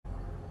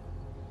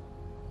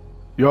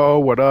Yo,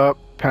 what up?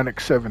 Panic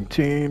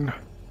 17.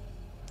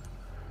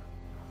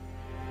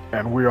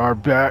 And we are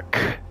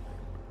back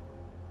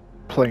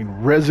playing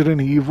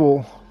Resident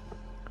Evil.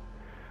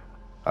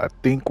 I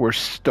think we're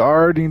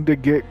starting to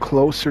get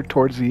closer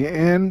towards the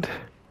end,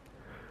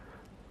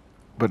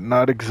 but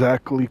not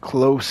exactly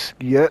close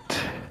yet.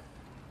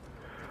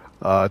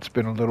 It's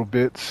been a little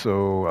bit,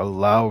 so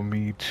allow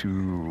me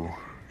to...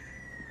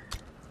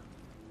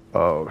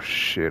 Oh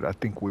shit, I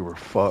think we were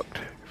fucked,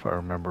 if I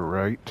remember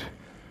right.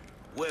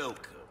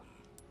 Welcome.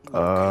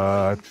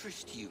 I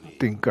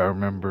think I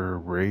remember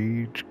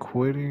Rage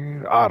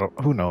quitting.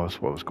 Who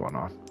knows what was going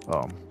on.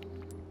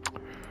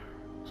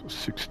 So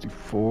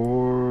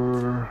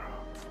 64.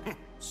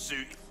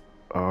 Suit.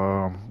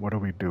 What are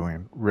we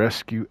doing?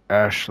 Rescue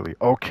Ashley.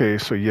 Okay,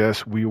 so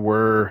yes, we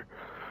were.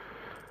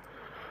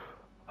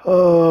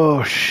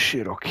 Oh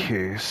shit.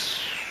 Okay,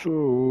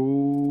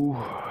 so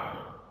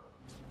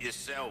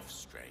Yourself,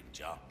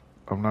 stranger.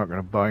 I'm not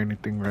gonna buy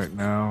anything right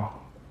now.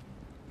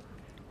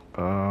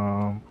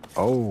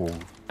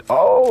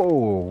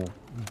 Oh,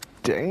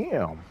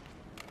 damn.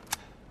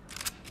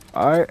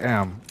 I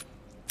am.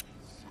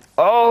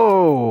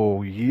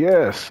 Oh,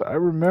 yes, I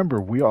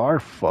remember. We are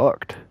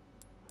fucked.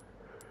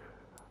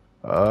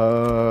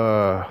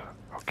 Okay,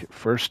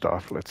 first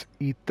off, let's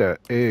eat that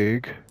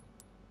egg.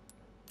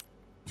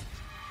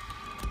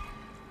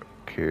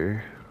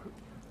 Okay.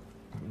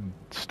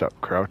 Stop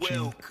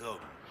crouching. Welcome.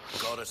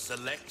 Got a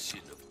selection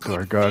of Do I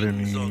good got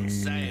things any... on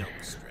sale,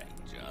 stranger.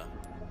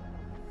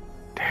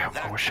 Damn,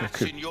 That I wish I cash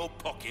could... in your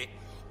pocket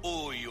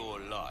or your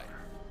life.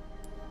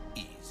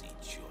 Easy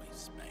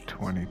choice, mate.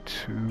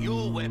 22...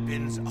 Your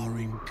weapons are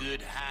in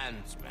good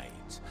hands,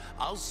 mate.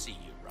 I'll see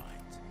you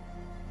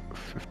right.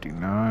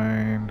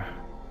 59...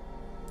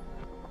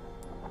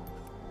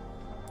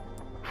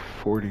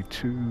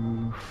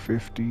 42,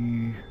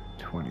 50,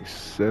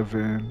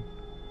 27...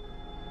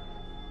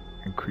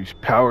 Increase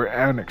power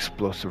and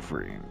explosive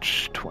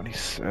range.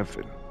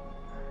 27.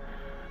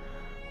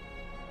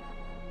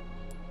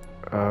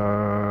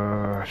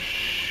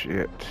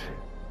 Shit.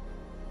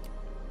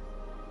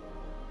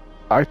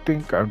 I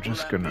think I'm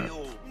just gonna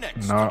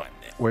not.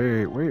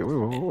 Wait.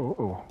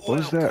 Whoa. What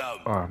is that?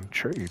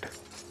 Trade.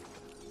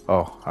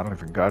 Oh, I don't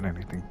even got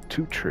anything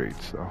to trade,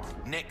 so.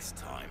 Next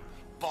time,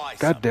 buy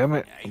God damn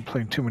it. something, I'm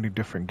playing too many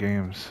different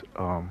games.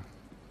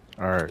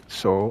 Alright,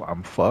 so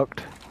I'm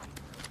fucked.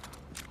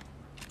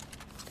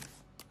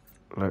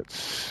 Let's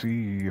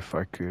see if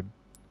I could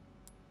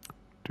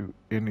do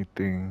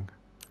anything.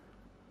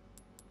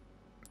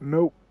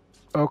 Nope.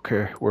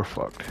 Okay, we're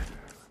fucked.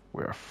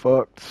 We are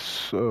fucked,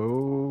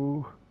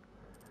 so...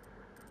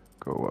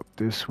 Go up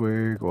this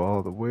way, go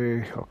all the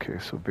way. Okay,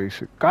 so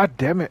basic... God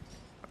damn it!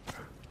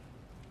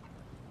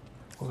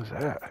 What was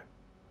that?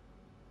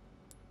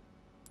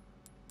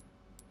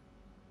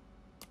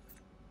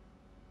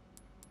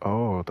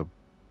 Oh, the...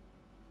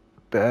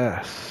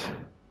 Bass.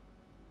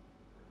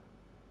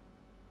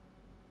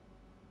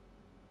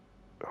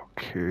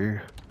 Okay.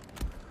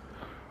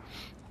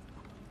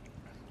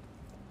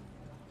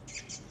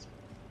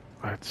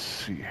 Let's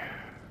see.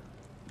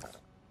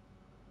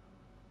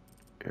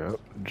 Yep,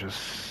 just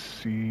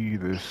see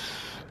this.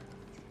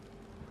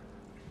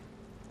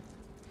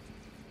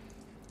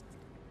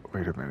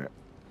 Wait a minute.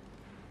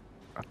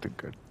 I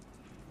think I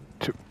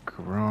took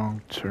a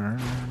wrong turn.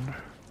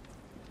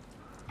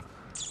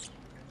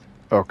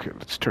 Okay,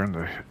 let's turn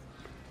the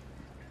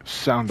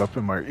sound up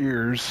in my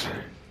ears.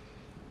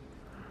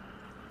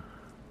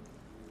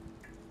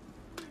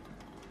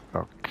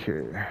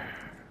 Okay.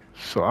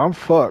 So I'm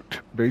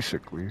fucked,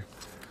 basically.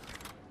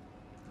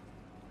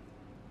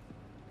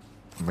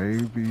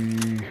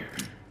 Maybe...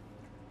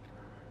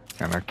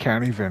 And I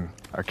can't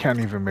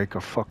even make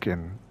a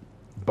fucking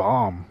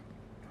bomb.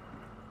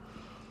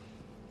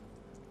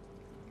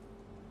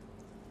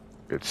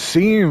 It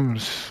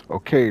seems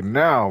okay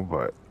now,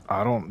 but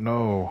I don't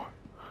know.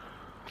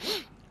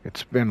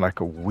 It's been like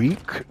a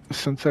week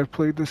since I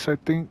played this, I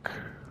think.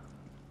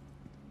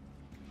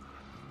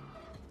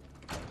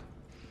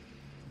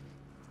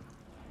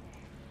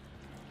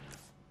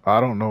 I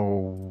don't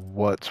know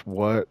what's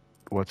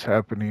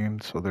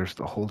happening. So there's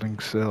the holding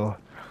cell.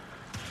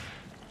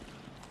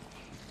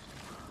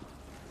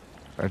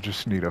 I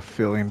just need a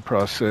filling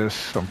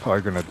process. I'm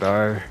probably gonna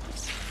die.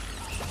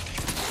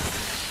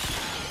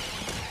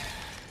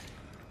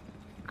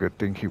 Good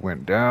thing he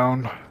went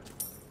down.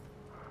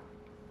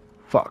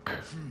 Fuck.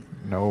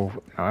 No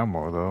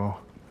ammo though.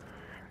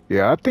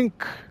 Yeah, I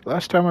think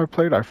last time I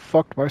played I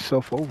fucked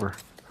myself over.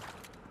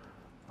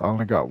 I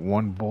only got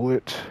one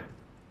bullet.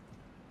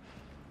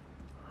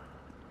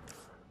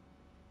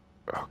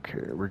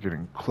 Okay, we're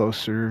getting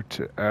closer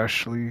to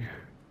Ashley.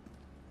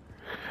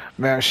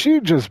 Man, she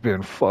just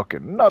been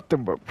fucking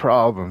nothing but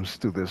problems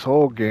through this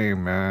whole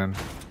game, man.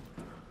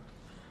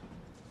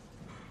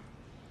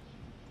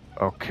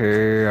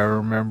 Okay, I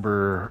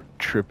remember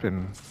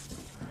tripping.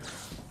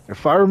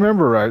 If I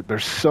remember right,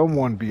 there's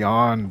someone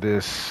beyond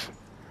this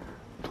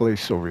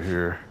place over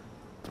here.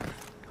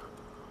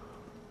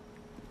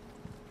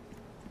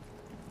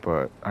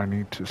 But I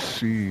need to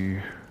see...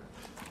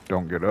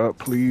 Don't get up,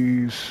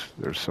 please.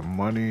 There's some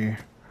money.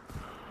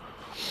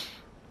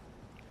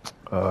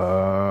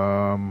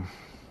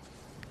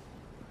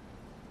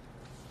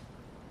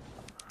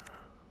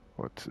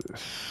 What's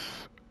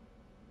this?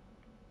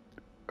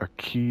 A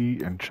key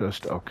and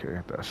just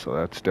okay. So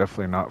that's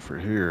definitely not for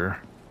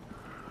here.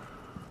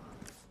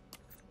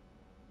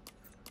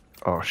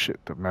 Oh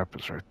shit, the map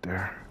is right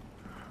there.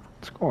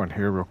 Let's go in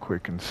here real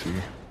quick and see.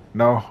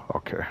 No?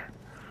 Okay.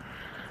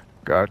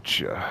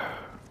 Gotcha.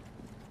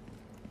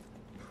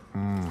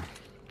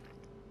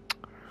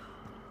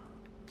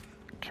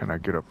 Can I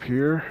get up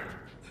here?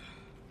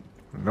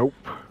 Nope.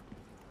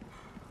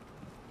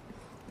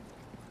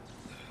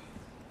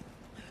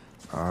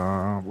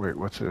 Wait,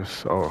 what's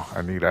this? Oh,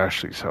 I need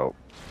Ashley's help.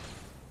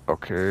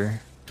 Okay,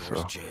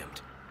 so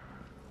jammed.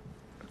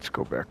 Let's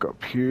go back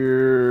up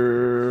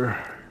here.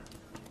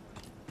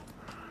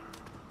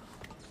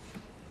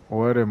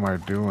 What am I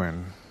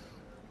doing?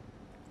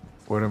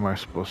 What am I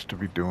supposed to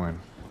be doing?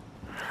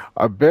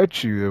 I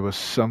bet you there was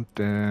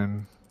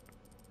something.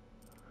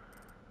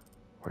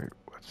 Wait,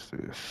 what's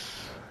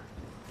this?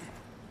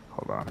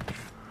 Hold on.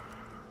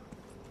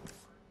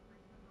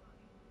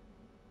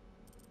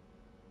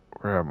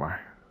 Where am I?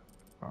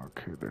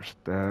 Okay, there's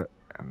that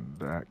and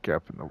that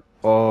gap in the...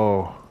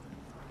 Oh,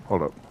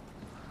 hold up.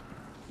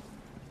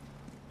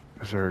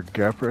 Is there a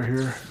gap right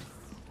here?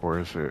 Or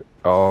is it...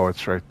 Oh,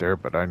 it's right there,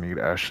 but I need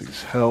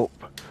Ashley's help.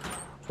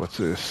 What's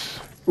this?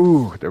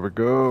 Ooh, there we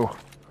go.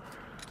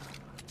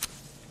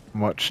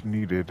 Much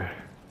needed.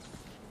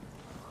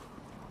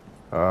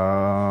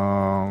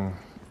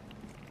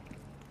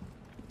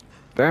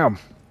 Damn.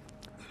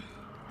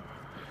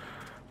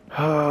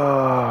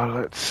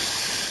 Let's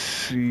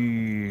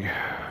see.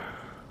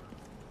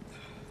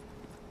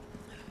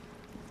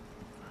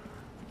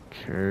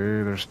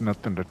 Okay, there's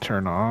nothing to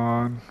turn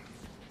on.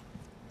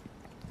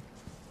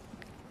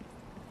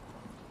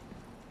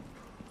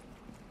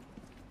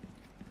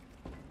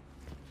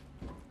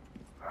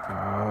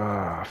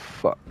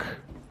 Fuck.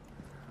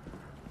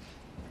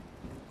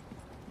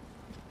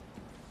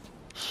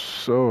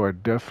 So I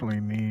definitely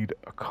need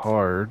a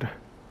card.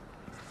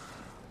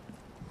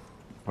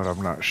 But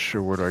I'm not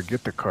sure where do I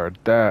get the card.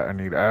 That, I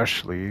need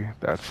Ashley.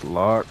 That's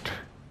locked.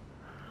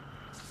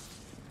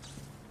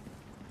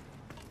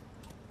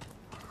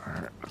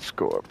 Alright, let's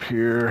go up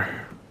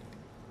here.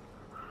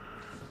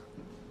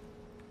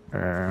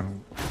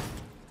 And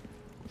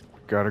we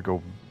gotta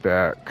go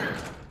back.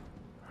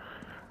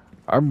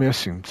 I'm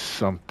missing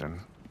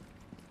something.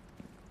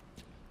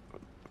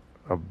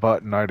 A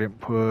button I didn't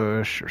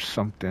push or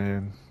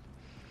something.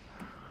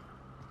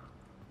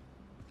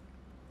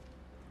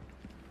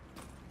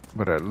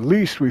 But at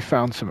least we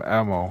found some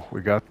ammo.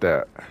 We got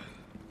that.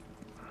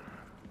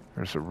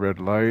 There's a red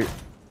light.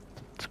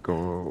 Let's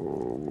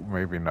go.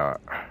 Maybe not.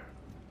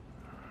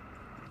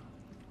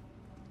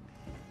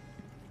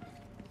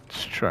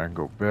 Let's try and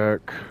go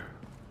back.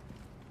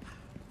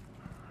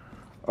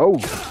 Oh!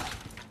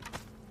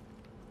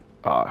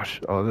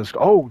 Gosh. Oh, this.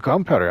 Oh,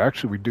 gunpowder.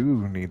 Actually, we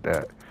do need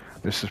that.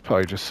 This is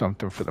probably just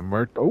something for the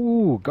merc.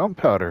 Oh,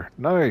 gunpowder.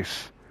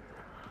 Nice.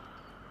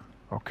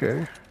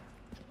 Okay.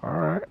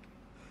 Alright.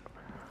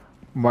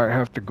 Might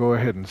have to go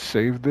ahead and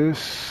save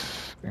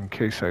this in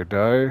case I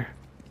die.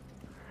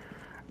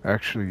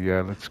 Actually,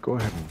 yeah, let's go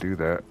ahead and do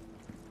that.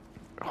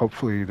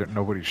 Hopefully that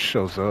nobody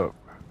shows up.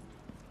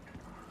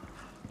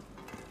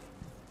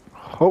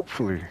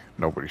 Hopefully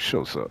nobody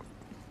shows up.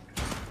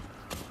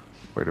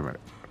 Wait a minute.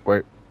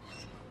 Wait.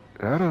 Is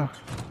that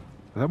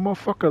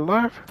motherfucker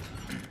alive?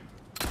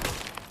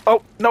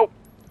 Oh, no!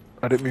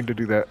 I didn't mean to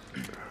do that.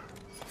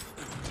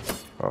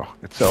 Oh,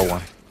 it's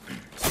L1.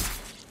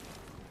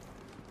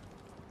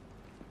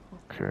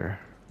 Okay.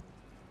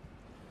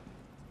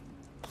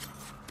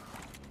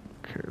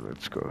 Okay,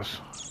 let's go.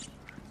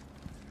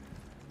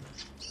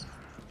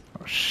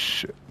 Oh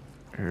shit.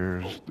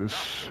 Here's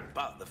this.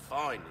 But the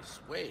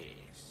finest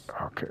ways.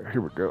 Okay,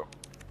 here we go.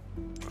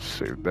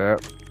 Save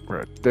that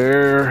right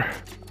there.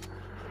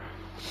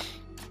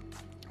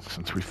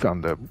 Since we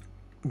found the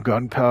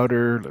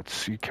gunpowder, let's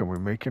see, can we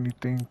make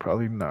anything?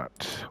 Probably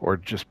not. Or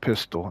just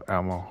pistol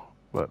ammo.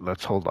 But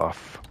let's hold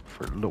off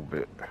for a little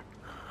bit.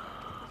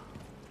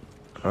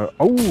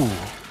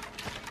 Oh!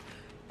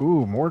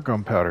 Ooh, more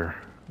gunpowder.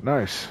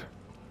 Nice.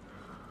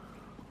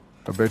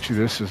 I bet you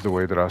this is the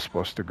way that I was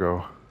supposed to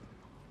go.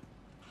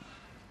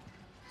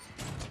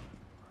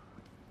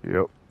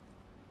 Yep.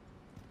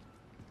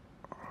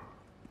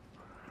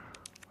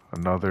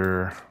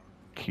 Another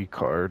key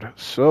card.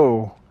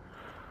 So,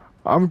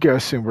 I'm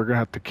guessing we're gonna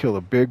have to kill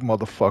a big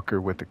motherfucker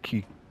with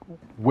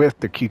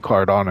the key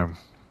card on him.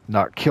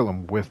 Not kill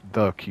him with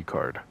the key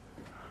card.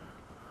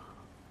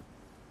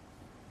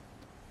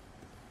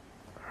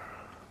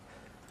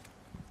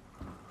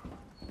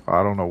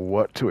 I don't know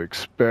what to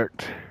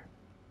expect.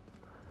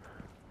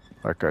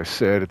 Like I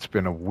said, it's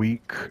been a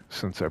week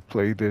since I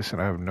played this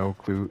and I have no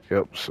clue.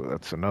 Yep, so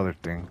that's another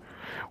thing.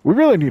 We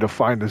really need to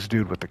find this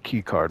dude with the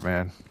key card,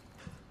 man.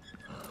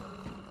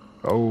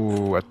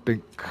 Oh, I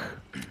think...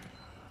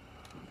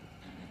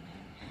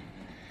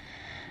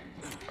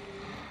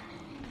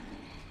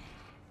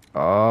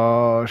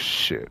 Oh,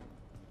 shit.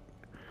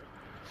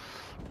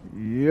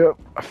 Yep,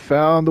 I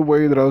found the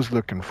way that I was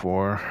looking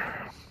for.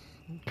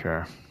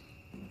 Okay.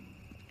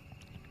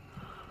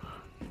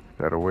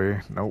 That a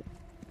way? Nope.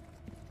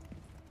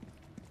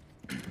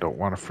 Don't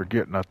want to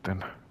forget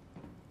nothing.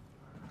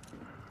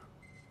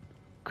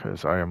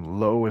 Because I am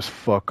low as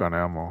fuck on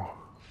ammo.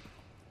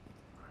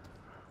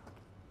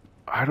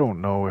 I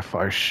don't know if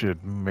I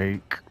should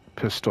make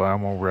pistol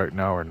ammo right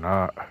now or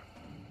not.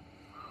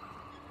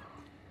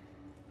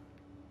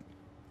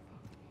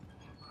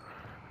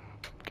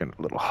 Getting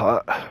a little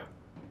hot.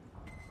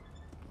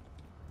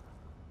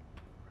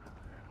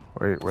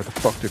 Wait, where the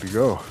fuck did he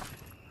go?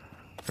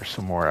 There's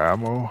some more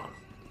ammo.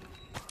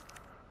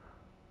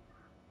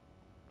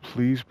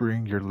 Please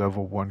bring your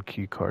level 1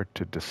 keycard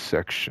to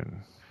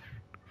dissection.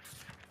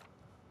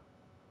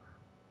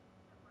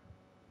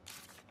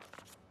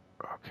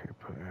 Okay,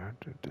 put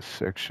it to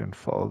dissection.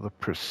 Follow the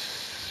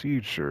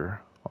procedure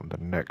on the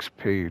next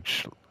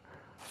page.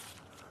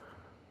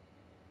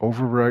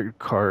 Override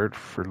card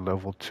for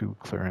level 2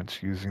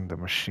 clearance using the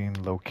machine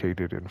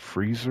located in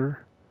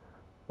freezer.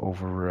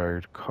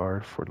 Override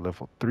card for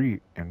level 3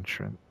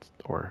 entrance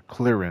or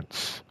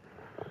clearance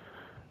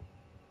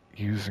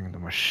using the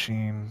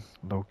machine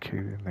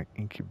located in the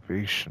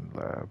incubation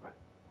lab.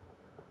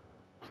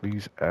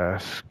 Please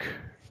ask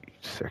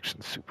each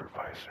section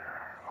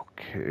supervisor.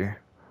 Okay.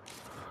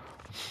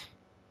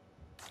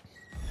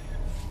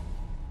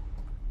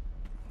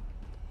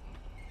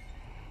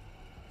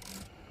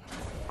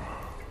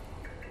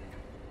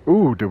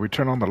 Ooh, did we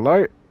turn on the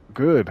light?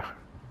 Good.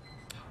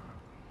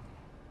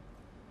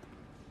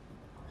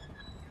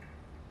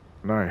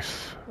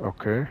 Nice.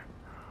 Okay.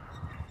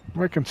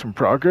 Making some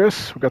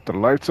progress. We got the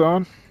lights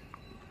on.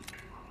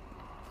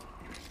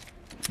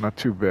 Not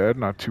too bad,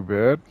 not too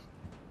bad.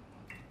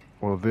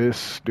 Will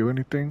this do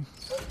anything?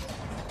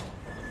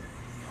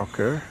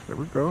 Okay, there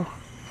we go.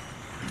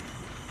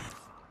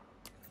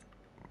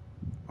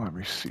 Let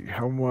me see,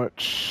 how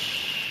much...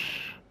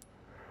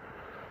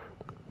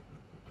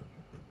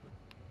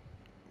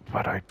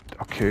 But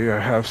okay, I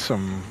have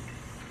some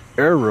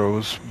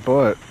arrows,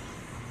 but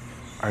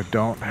I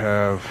don't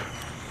have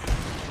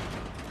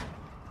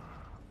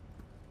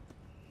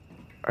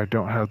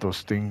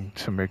those things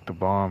to make the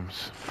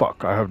bombs.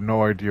 Fuck, I have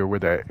no idea where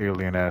that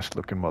alien ass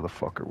looking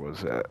motherfucker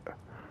was at.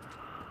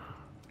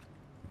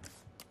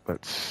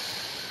 Let's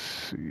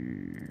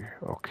see.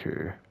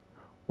 Okay,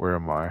 where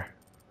am I?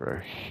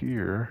 Right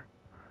here.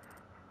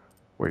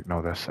 Wait,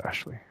 no, that's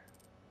Ashley.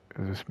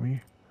 Is this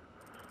me?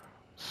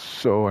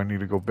 So I need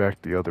to go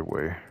back the other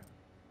way.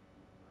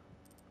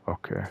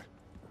 Okay.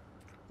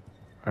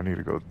 I need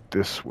to go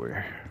this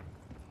way.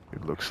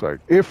 It looks like,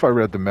 if I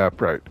read the map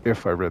right.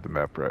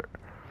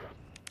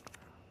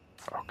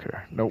 Okay,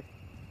 nope.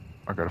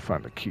 I gotta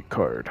find the key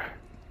card.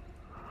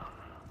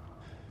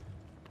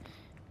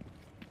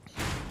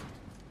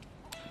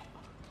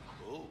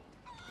 Oh,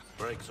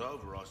 break's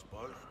over, I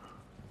suppose.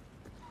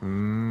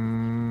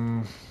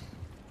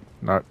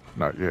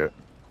 Not yet.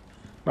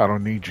 I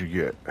don't need you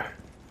yet.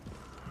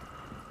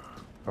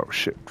 Oh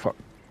shit, fuck.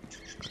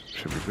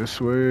 Should be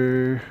this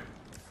way.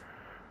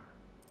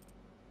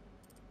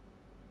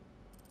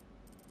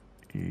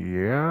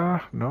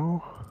 Yeah,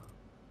 no.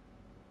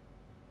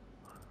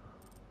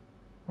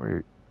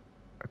 Wait,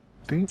 I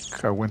think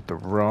I went the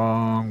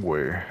wrong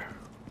way.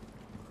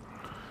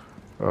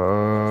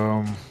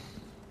 Gun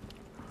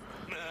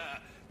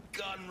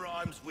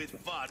rhymes with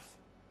fun.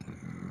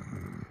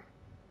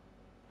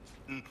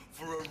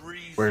 For a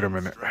reason. Wait a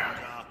minute.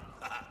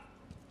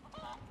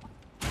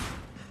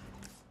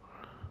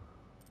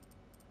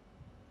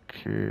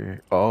 Okay.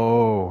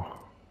 Oh,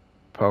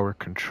 power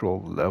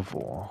control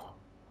level.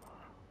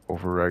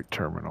 Overwrite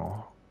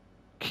terminal.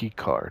 Key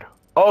card.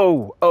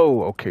 Oh,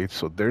 okay.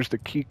 So there's the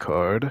key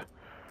card.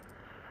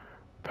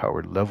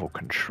 Power level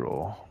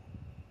control.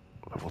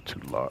 Level 2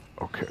 lock.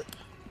 Okay.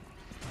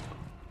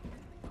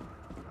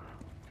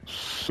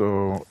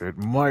 So it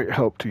might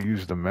help to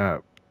use the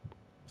map.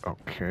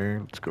 Okay,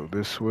 let's go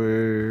this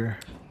way.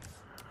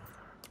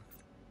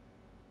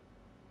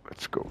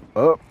 Let's go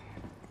up.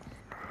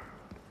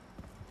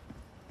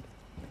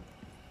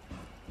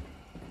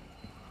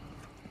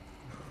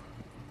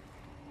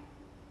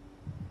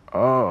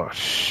 Oh,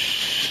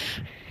 shit.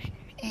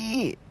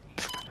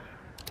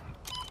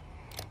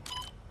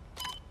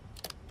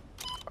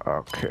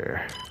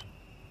 Okay.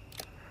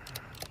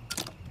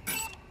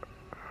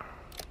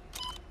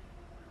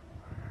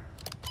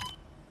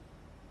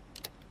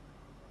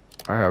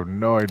 I have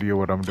no idea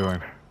what I'm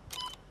doing.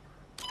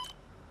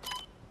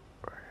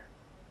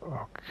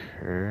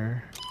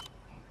 Okay.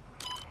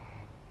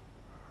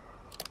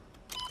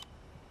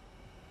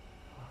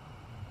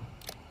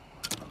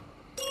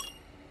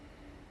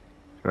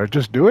 Did I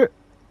just do it?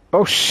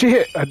 Oh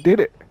shit, I did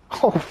it.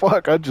 Oh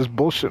fuck, I just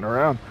bullshitting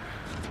around.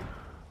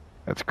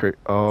 That's great.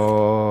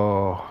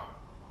 Oh.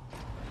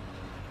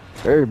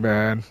 Hey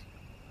man.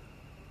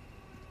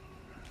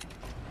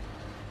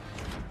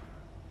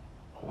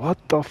 What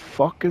the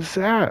fuck is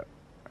that?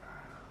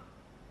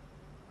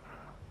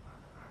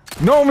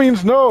 No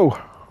means no!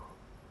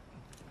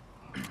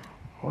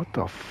 What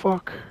the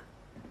fuck?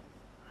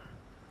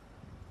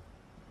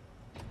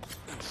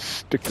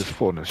 Stick this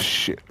fool in this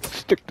shit.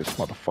 Stick this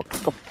motherfucker.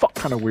 What the fuck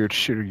kind of weird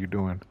shit are you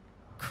doing?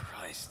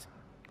 Christ.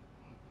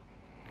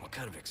 What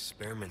kind of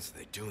experiments are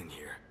they doing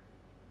here?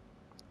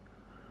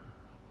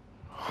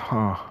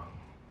 Huh.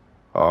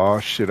 Oh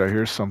shit, I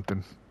hear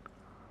something.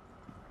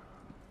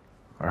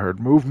 I heard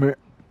movement.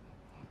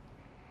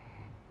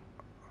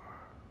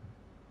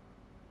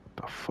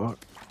 What the fuck?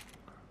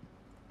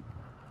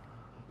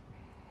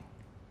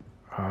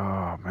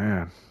 Oh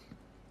man.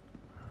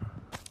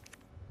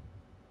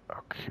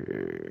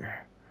 Okay.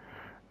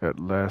 At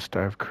last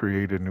I've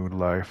created new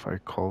life. I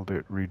called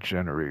it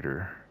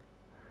Regenerator.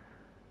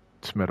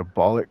 Its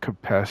metabolic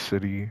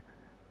capacity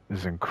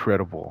is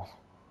incredible.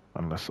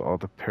 Unless all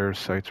the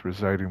parasites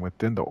residing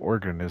within the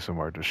organism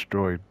are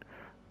destroyed,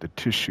 the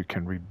tissue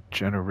can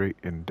regenerate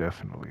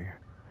indefinitely.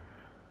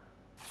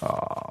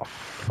 Oh,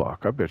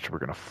 fuck. I bet you we're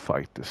gonna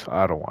fight this.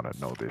 I don't want to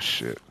know this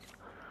shit.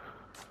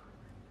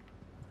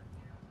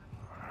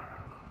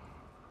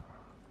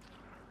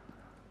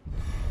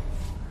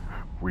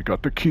 We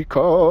got the key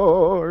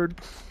card.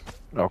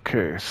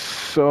 Okay,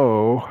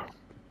 so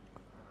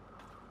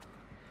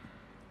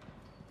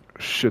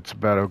shit's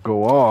about to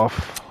go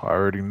off. I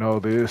already know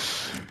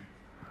this.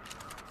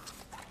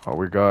 All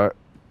we got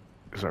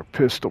is our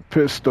pistol.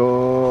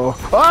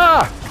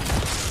 Ah!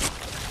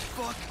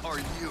 Fuck are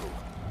you?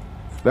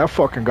 That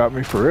fucking got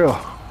me for real.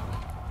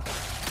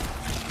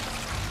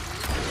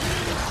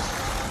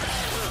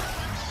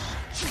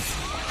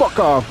 Fuck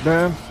off,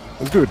 man.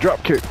 Let's do a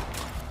drop kick.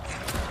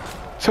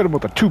 Let's hit him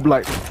with a tube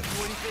light.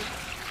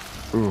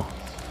 Ooh.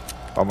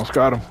 Almost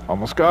got him.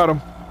 Almost got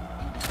him.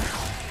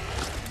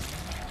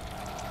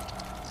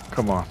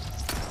 Come on.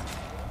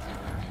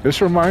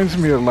 This reminds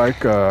me of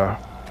like, oh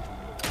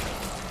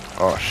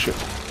shit.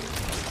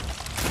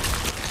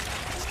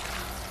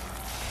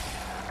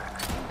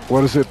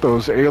 What is it,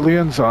 those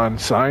aliens on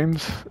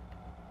signs?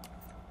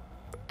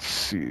 Let's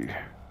see.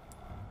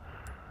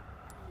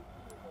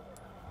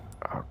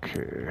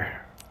 Okay.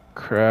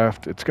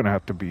 Craft, it's gonna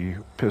have to be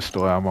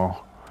pistol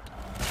ammo.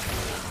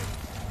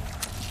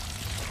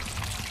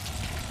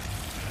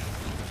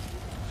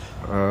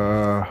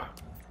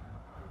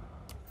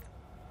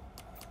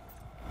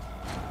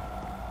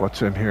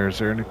 What's in here? Is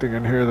there anything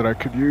in here that I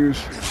could use?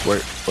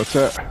 Wait, what's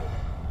that?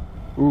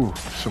 Ooh,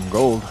 some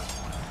gold.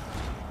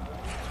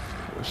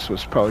 This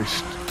was probably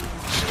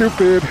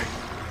stupid.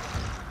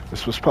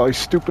 This was probably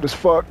stupid as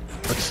fuck.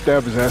 Let's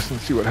stab his ass and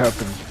see what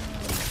happens.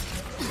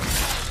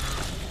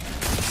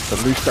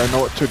 At least I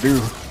know what to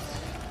do.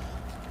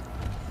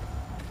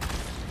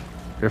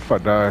 If I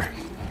die.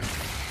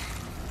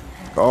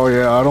 Oh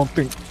yeah,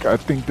 I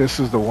think this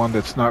is the one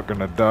that's not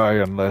gonna die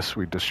unless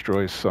we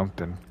destroy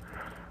something.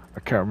 I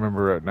can't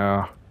remember right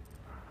now.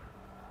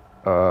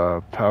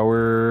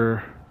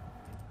 Power.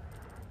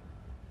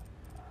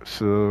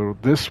 So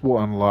this will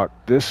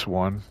unlock this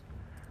one,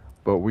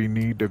 but we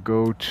need to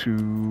go to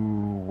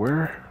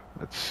where?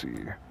 Let's see.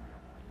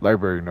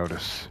 Library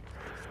notice.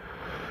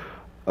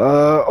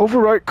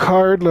 Overwrite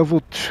card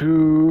level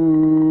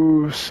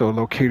 2, so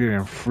located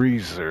in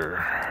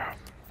freezer.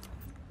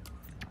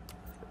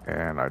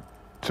 And I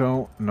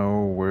don't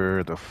know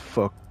where the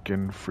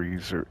fucking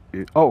freezer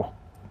is. Oh,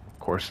 of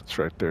course it's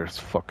right there. It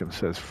fucking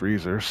says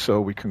freezer, so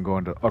we can go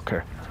into,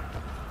 okay.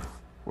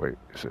 Wait,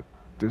 is it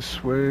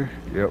this way?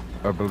 Yep,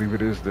 I believe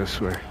it is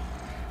this way.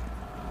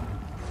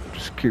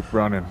 Just keep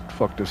running.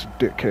 Fuck this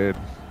dickhead.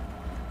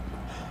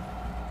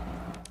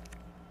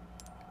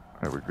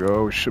 There we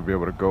go. We should be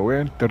able to go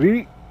in.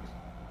 Delete.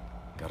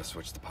 Gotta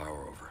switch the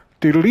power over.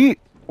 Delete.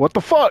 What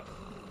the fuck?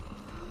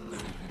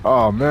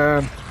 Oh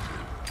man.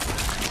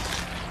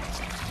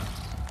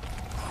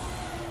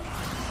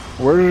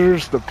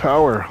 Where's the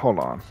power? Hold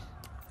on.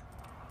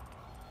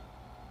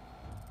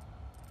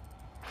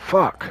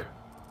 Fuck.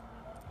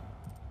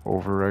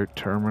 Overwrite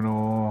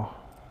terminal.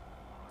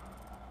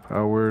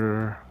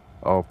 Power.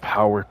 Oh,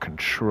 power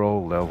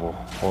control level.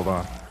 Hold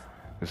on.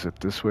 Is it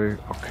this way?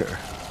 Okay.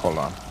 Hold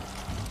on.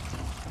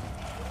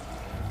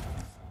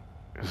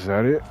 Is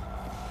that it?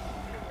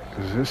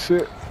 Is this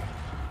it?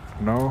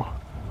 No.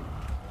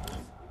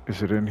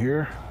 Is it in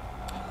here?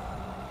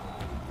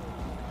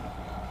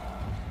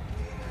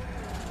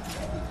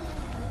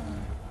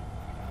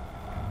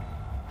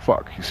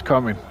 Fuck, he's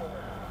coming.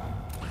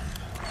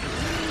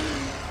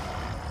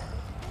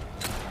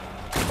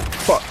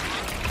 Fuck.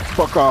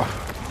 Fuck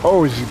off.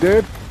 Oh, is he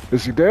dead?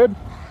 Is he dead?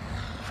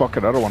 Fuck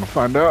it, I don't want to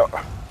find out.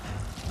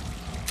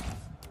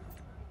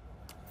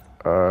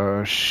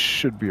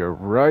 Should be a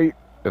right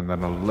and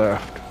then a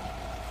left.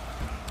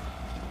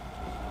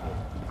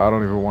 I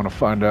don't even want to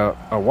find out.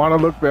 I want to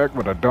look back,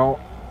 but I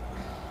don't.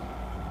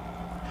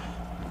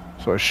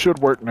 So it should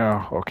work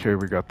now. Okay,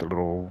 we got the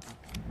little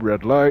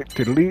red light.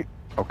 Delete.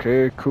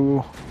 Okay,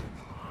 cool.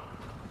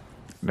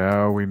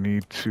 Now we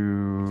need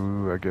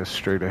to, I guess,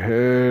 straight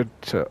ahead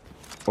to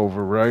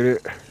overwrite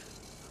it.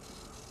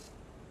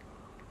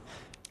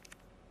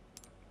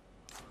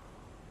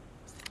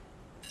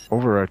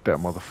 Overwrite that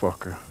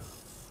motherfucker.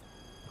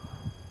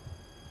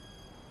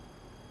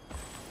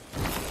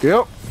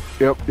 Yep.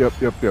 Yep.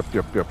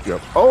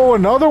 Oh,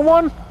 another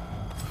one?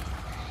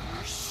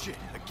 Shit,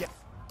 again.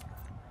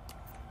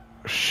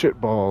 Shit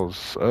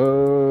balls.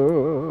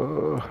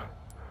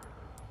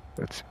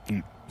 Let's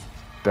eat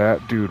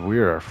that, dude. We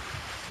are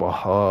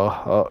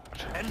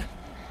fucked.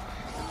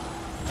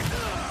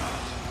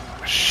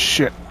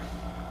 Shit.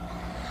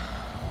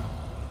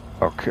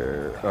 Okay.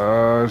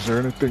 Is there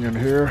anything in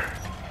here?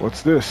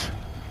 What's this?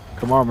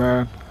 Come on,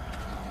 man.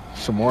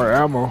 Some more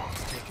ammo.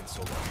 Taking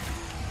so long.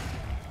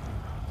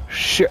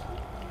 Shit.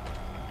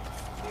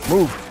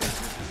 Move.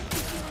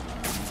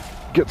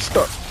 Get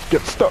stuck.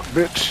 Get stuck,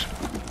 bitch.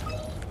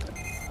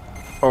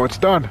 Oh, it's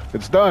done.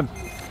 It's done.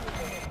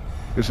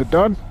 Is it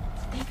done?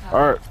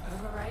 Alright.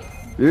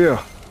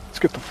 Yeah. Let's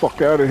get the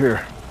fuck out of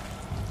here.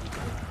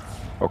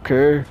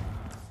 Okay.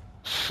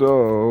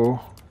 So,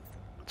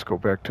 let's go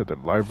back to the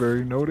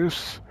library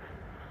notice.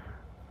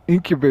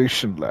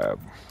 Incubation lab.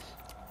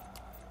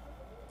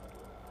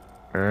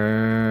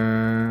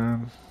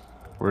 And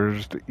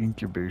where's the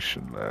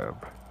incubation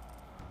lab?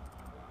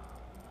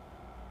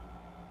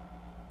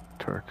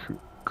 Tarku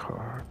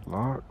card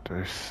lock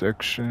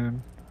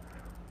dissection.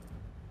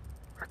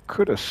 I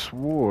could have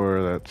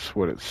swore that's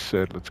what it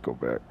said. Let's go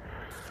back.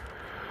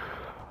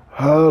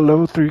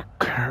 Level 3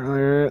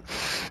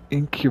 clearance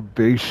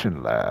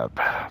incubation lab.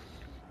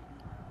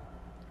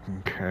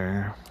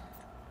 Okay.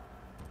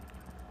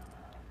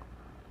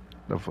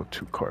 Level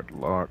 2 card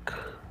lock.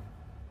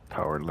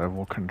 Power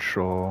level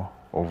control.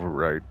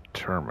 Override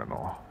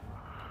terminal.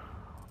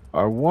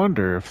 I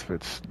wonder if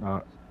it's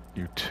not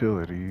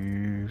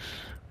utilities.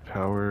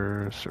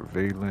 Power,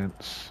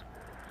 surveillance.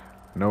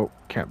 Nope,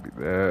 can't be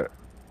that.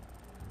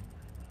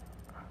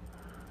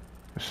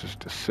 This is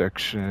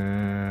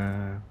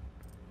dissection.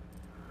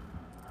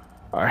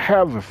 I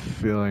have a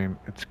feeling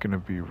it's gonna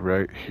be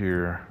right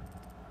here.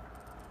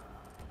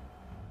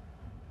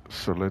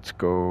 So let's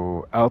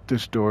go out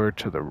this door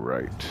to the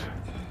right.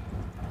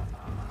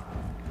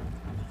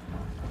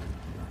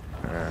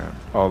 And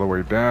all the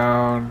way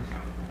down.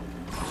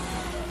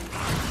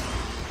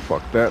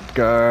 Fuck that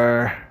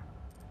guy.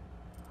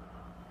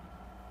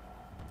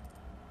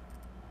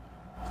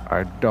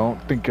 I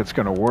don't think it's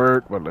gonna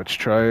work, but let's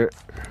try it.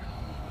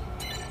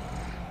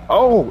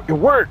 Oh, it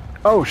worked!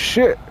 Oh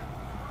shit!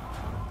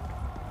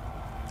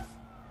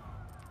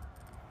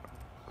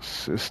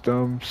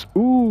 Systems.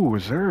 Ooh,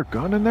 is there a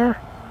gun in there?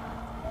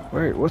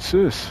 Wait, what's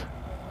this?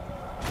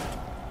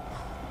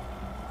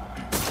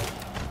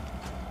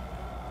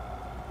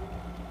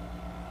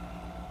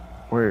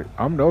 Wait,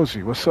 I'm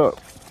nosy. What's up?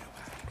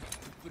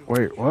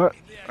 Wait, what?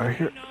 I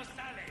hear...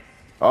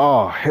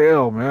 Oh,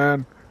 hell,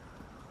 man.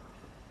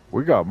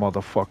 We got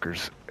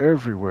motherfuckers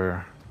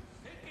everywhere.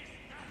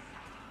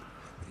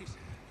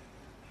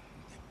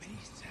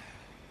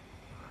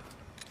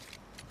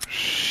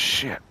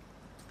 Shit.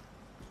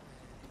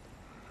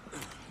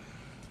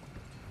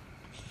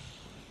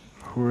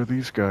 Who are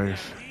these guys?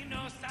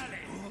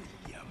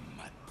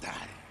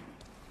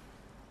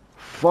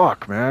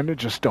 Fuck, man. It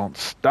just don't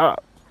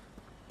stop.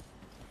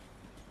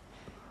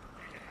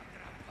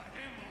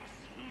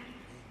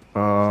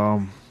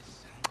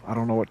 I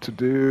don't know what to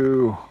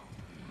do.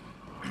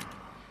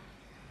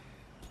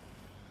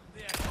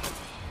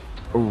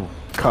 Oh,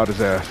 caught his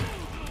ass.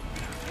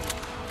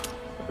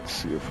 Let's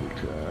see if we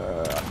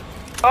can...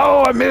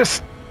 Oh, I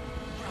missed!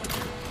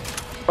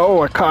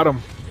 Oh, I caught him.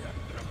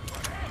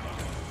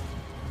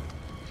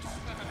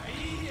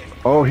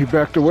 Oh, he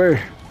backed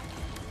away.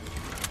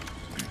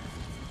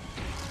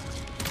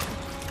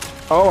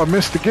 Oh, I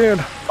missed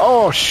again.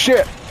 Oh,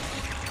 shit!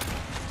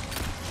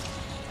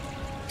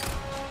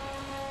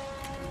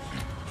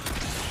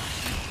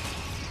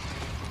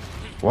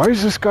 Why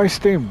is this guy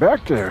staying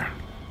back there?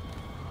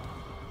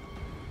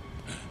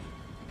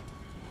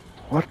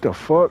 What the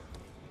fuck?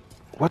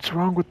 What's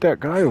wrong with that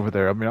guy over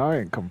there? I mean, I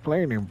ain't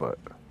complaining, but...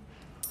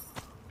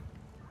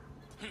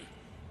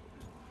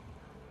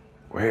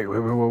 Wait,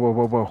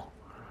 whoa.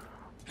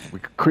 We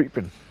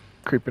creeping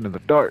in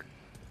the dark.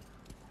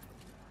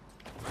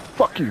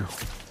 Fuck you.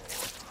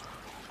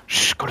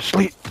 Shh, go to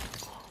sleep.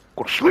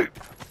 Go to sleep.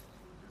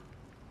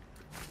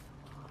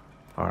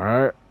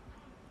 Alright.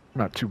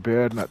 Not too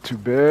bad, not too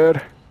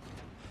bad.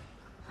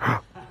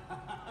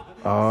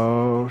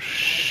 Oh,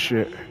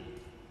 shit.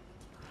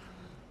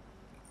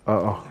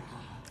 Uh-oh.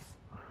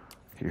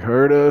 He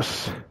heard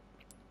us.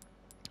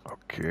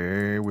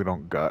 Okay, we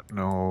don't got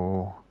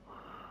no...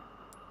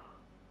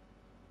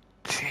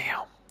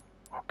 Damn.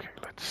 Okay,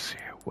 let's see.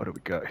 What do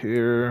we got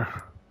here?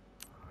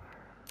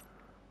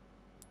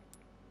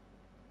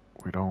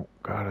 We don't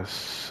got a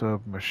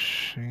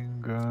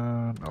submachine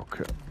gun.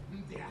 Okay.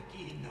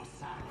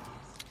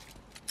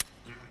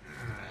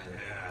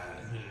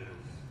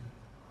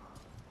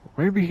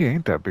 Maybe he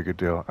ain't that big a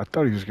deal. I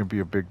thought he was gonna be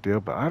a big deal,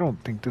 but I don't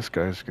think this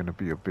guy's gonna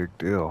be a big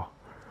deal.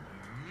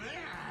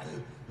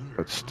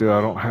 But still,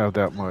 I don't have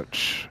that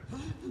much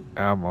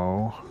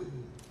ammo.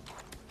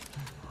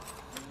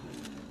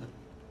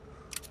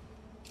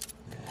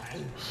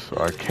 So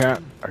I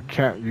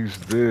can't use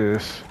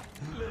this.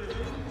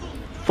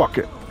 Fuck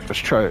it. Let's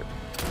try it.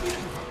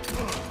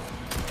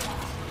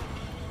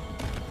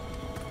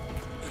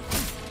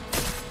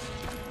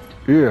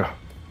 Yeah.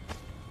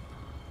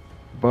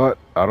 But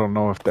I don't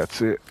know if that's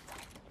it.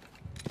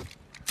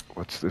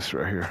 What's this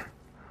right here?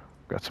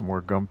 Got some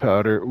more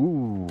gunpowder.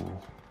 Ooh,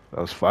 that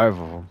was 5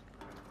 of them.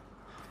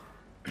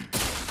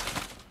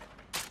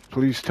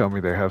 Please tell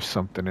me they have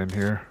something in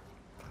here.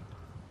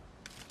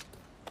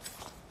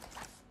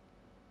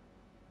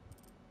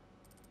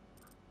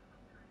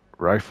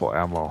 Rifle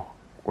ammo.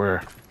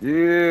 Where?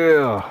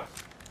 Yeah.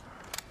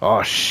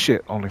 Oh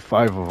shit! Only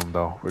 5 of them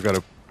though. We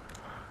gotta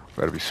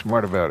be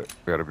smart about it.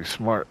 We gotta be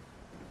smart.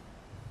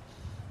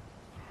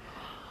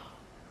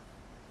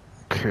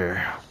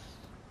 Okay.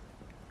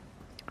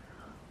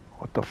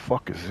 What the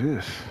fuck is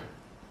this?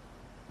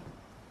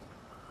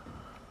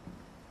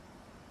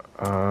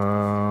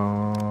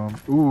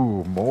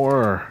 Ooh,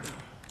 more.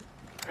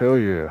 Hell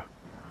yeah.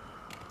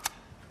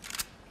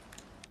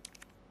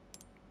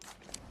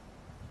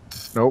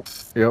 Nope.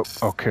 Yep.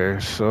 Okay,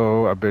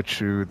 so I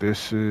bet you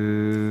this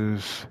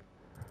is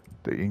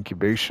the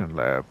incubation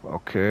lab.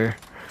 Okay.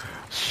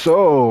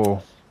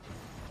 So,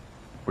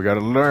 we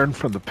gotta learn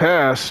from the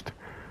past.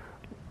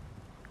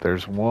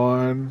 There's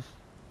 1,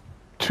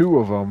 2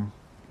 of them.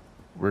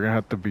 We're gonna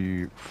have to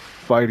be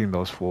fighting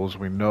those fools,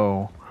 we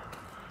know.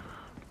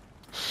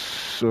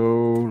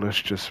 So,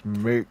 let's just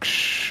make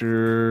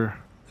sure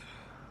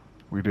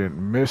we didn't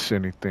miss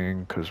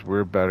anything, because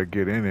we're about to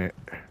get in it.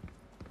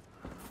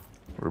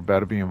 We're about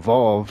to be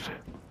involved.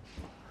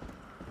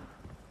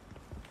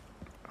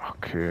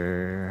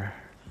 Okay.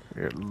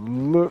 It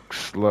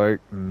looks like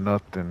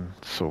nothing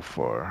so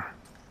far.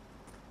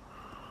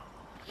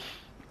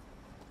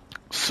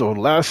 So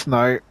last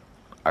night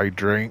I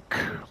drank.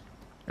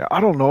 I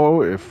don't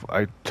know if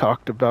I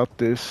talked about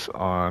this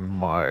on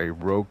my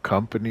Rogue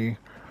Company.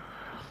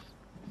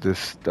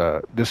 This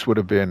would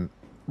have been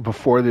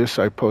before this.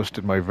 I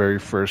posted my very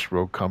first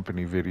Rogue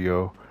Company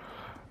video,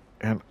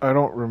 and I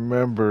don't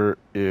remember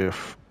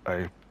if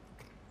I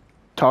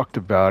talked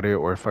about it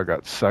or if I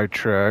got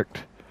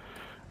sidetracked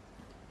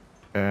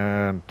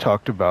and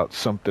talked about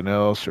something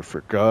else or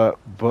forgot,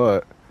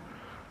 but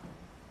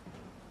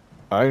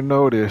I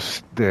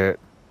noticed that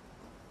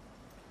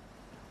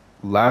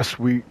last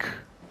week,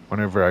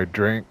 whenever I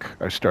drank,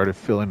 I started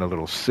feeling a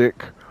little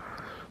sick.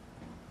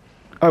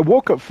 I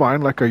woke up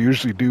fine like I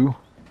usually do.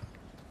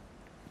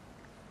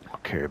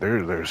 Okay,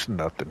 there's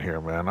nothing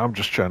here, man. I'm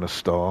just trying to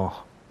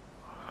stall.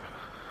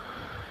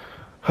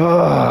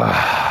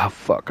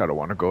 Fuck, I don't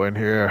want to go in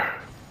here.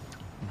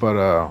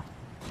 But,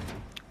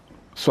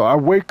 so I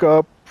wake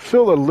up,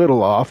 feel a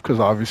little off, because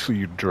obviously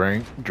you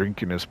drank.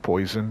 Drinking is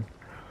poison.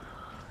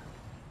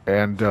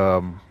 And,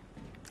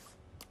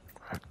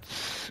 let's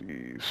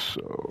see,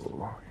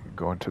 so you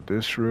go into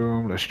this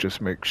room. Let's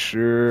just make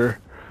sure.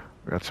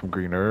 We got some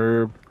green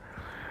herb.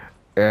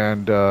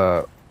 And,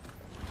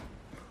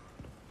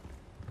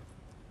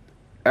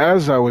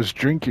 as I was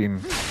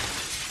drinking,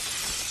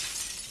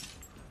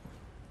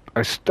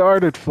 I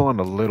started feeling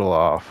a little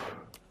off.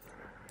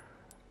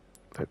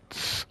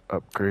 Let's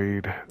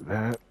upgrade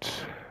that.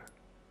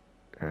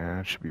 And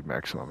it should be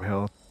maximum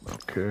health.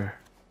 Okay.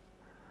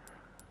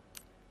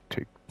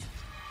 Take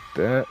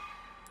that.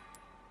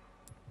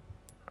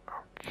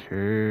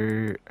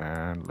 Okay,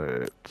 and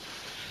let's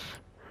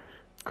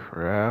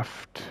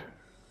craft.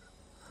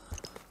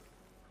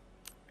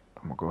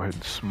 I'm gonna go ahead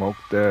and smoke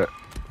that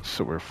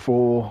so we're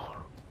full.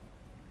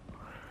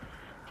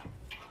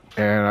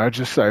 And I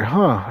just say,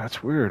 huh,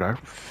 that's weird. I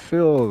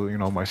feel,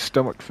 my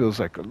stomach feels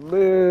like a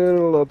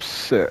little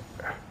upset.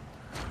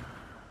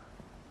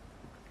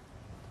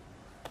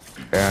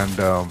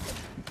 And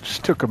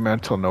just took a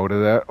mental note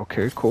of that.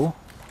 Okay, cool.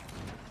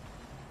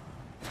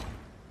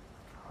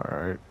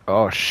 Alright.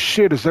 Oh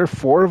shit, is there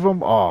 4 of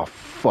them? Oh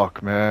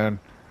fuck, man.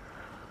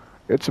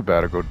 It's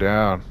about to go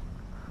down.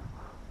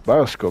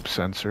 Bioscope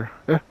sensor.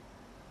 Eh.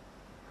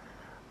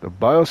 The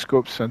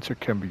bioscope sensor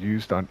can be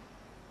used on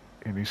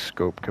any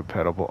scope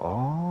compatible.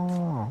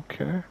 Oh,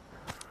 okay.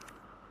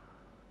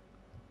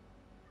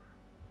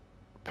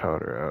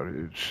 Powder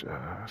outage.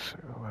 So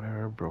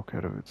whatever broke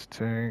out of its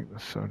tank. The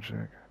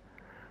subject.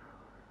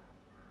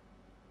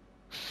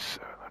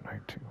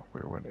 19.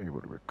 We weren't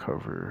able to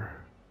recover.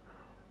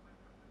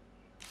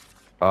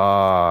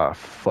 Ah,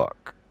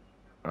 fuck.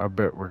 I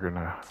bet we're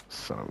gonna.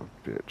 Son of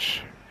a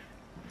bitch.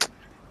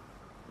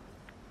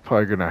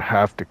 Probably gonna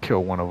have to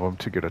kill one of them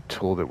to get a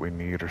tool that we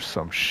need or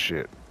some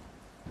shit.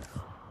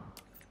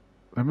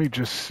 Let me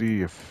just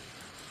see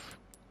if...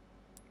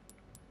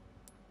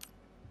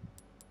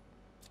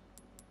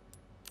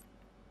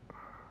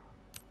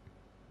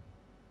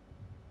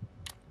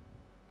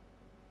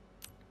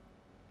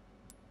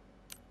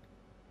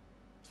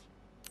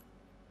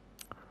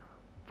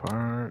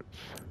 Parts...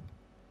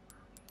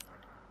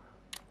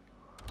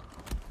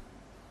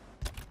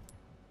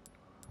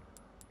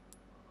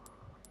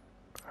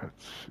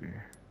 Let's see.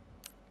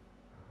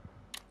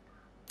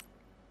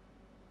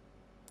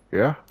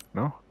 Yeah?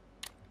 No?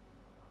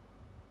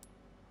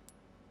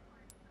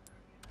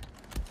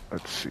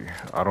 Let's see.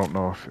 I don't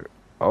know if it...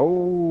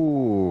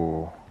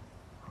 Oh!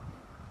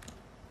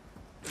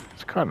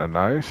 It's kind of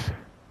nice.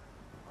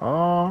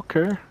 Oh,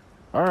 okay.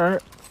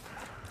 Alright.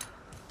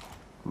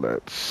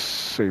 Let's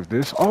save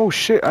this. Oh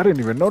shit, I didn't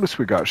even notice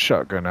we got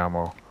shotgun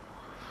ammo.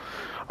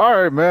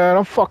 Alright, man,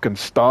 I'm fucking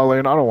stalling.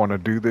 I don't want to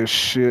do this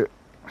shit.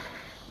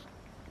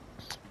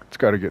 It's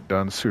got to get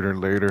done sooner or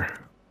later.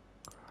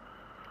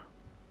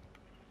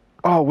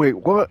 Oh, wait,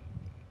 what?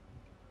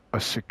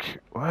 What?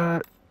 I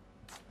Need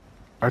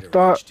a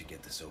thought... wrench to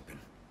get this open.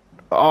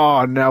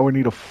 Oh, now we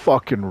need a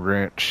fucking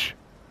wrench.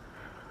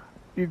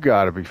 You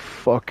gotta be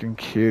fucking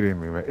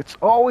kidding me, man. It's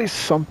always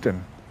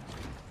something.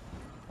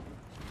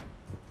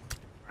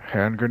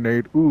 Hand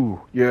grenade. Ooh,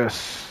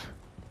 yes.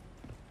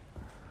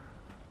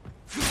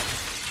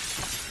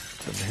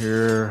 In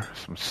here,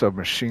 some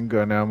submachine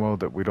gun ammo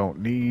that we don't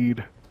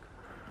need.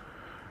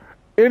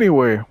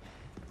 Anyway,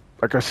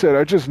 like I said,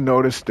 I just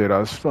noticed it. I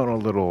was feeling a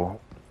little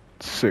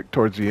sick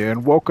towards the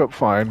end. Woke up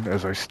fine,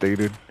 as I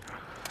stated.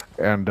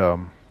 And,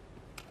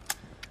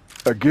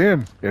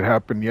 again, it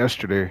happened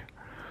yesterday.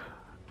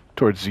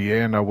 Towards the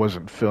end, I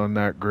wasn't feeling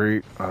that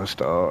great. I was,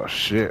 oh,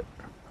 shit.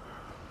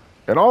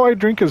 And all I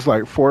drink is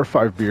like 4 or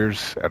 5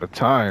 beers at a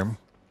time.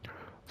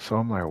 So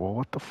I'm like, well,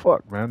 what the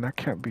fuck, man? That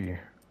can't be,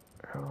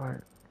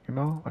 like, you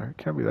know, like, it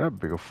can't be that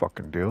big a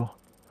fucking deal.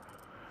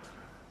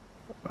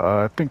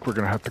 I think we're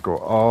gonna have to go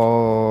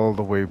all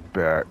the way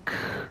back.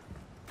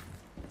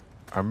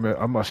 I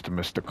must have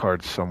missed a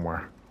card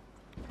somewhere.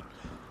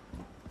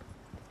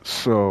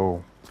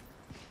 So,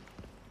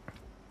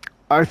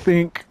 I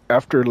think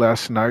after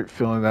last night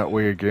feeling that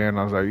way again,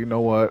 I was like, you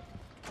know what?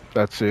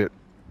 That's it.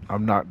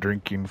 I'm not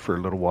drinking for a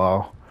little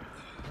while.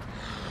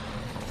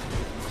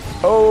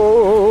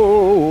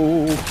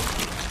 Oh!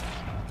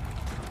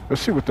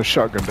 Let's see what the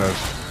shotgun does.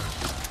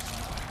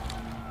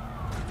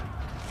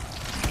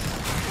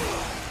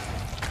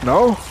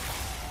 No?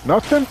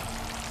 Nothing?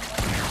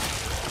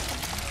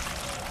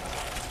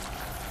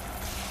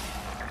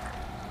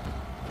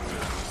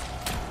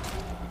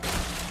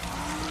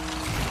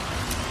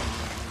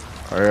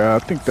 Oh, yeah, I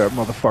think that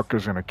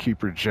motherfucker's gonna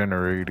keep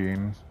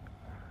regenerating.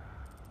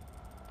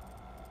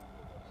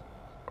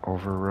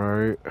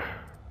 Overwrite.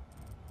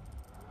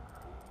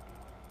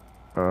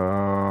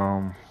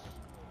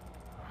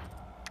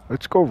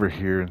 Let's go over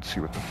here and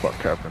see what the fuck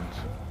happens.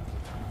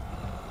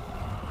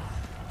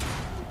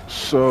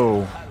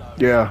 So,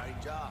 yeah.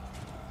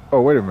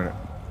 Oh, wait a minute.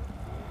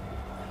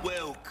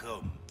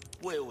 Welcome,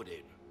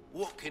 Weldon.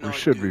 What can We I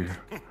should do?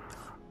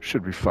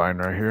 be fine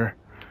right here.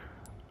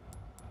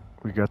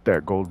 We got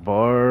that gold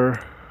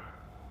bar.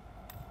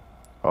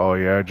 Oh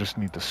yeah, I just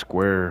need the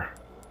square.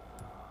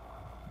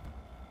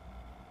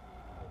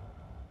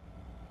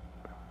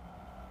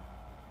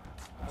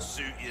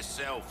 Suit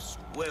yourselves.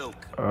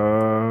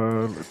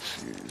 Welcome. Let's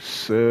see.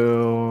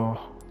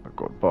 Sell the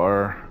gold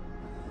bar.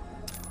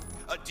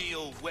 A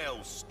deal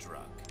well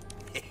struck.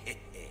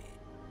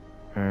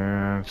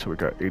 And so we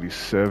got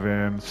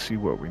 87. Let's see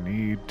what we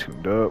need.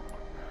 Tuned up.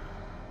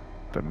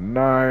 The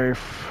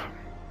knife.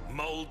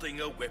 Molding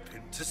a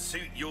weapon to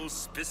suit your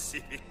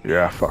specific.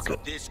 Yeah, fuck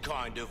it. This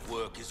kind of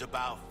work is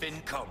about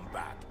fin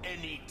comeback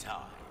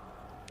anytime.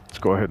 Let's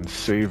go ahead and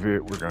save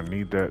it. We're gonna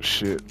need that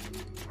shit.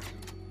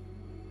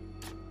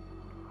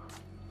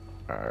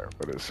 Alright,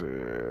 what is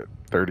it?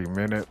 30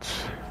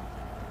 minutes.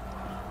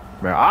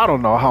 Man, I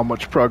don't know how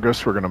much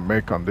progress we're gonna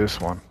make on this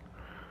one.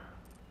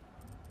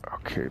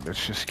 Okay,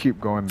 let's just keep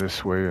going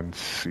this way and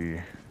see.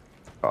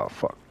 Oh,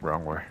 fuck,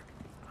 wrong way.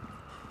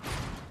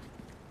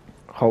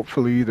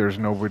 Hopefully there's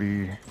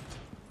nobody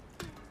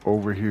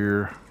over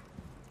here.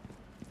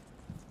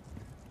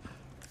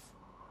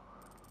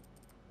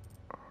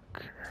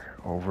 Okay,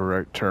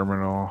 overwrite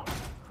terminal.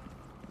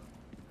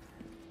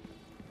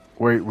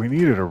 Wait, we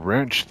needed a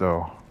wrench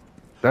though.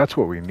 That's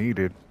what we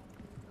needed.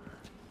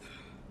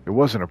 It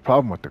wasn't a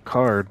problem with the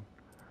card.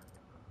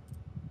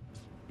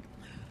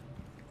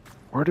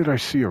 Where did I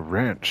see a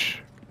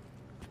wrench?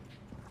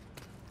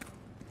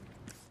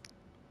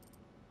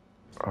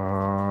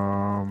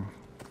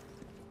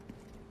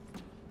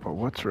 But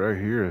what's right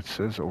here? It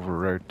says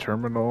override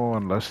terminal,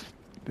 unless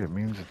it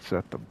means it's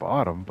at the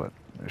bottom, but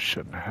it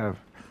shouldn't have.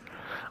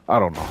 I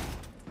don't know.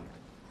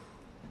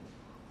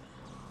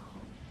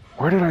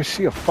 Where did I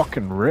see a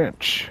fucking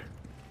wrench?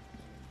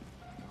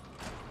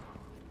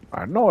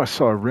 I know I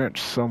saw a wrench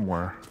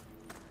somewhere.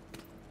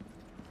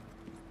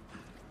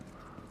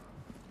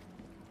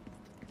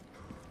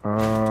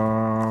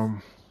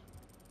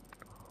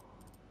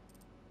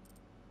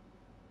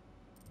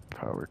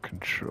 Power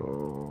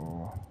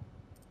control.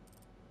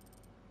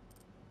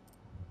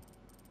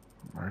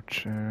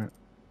 Merchant.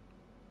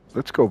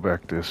 Let's go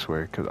back this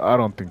way, because I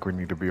don't think we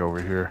need to be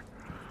over here.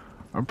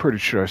 I'm pretty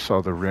sure I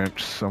saw the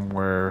wrench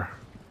somewhere.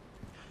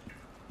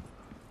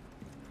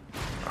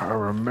 I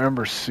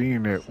remember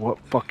seeing it. What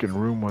fucking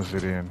room was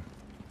it in?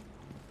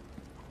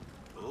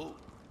 Oh,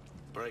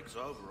 breaks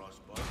over, I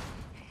suppose.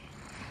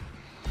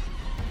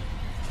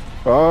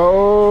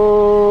 Oh!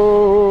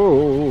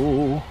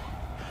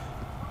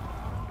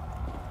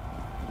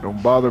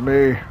 Don't bother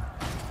me.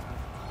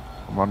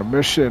 I'm on a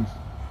mission.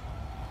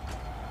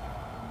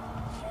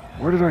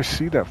 Where did I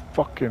see that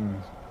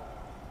fucking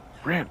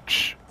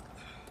wrench?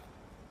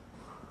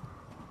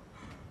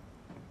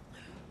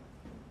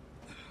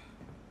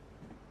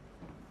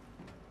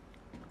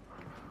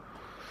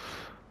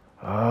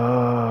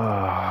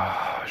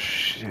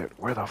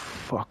 Where the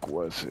fuck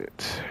was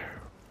it?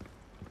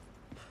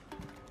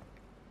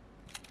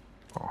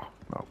 Oh,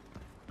 no.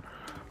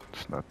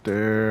 It's not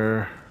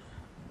there.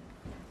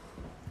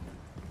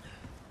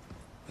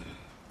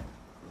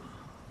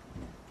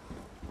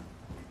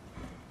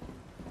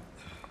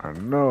 I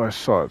know I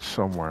saw it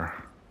somewhere.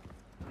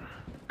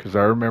 Because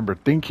I remember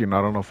thinking,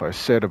 I don't know if I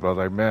said it, but I was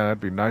like, man,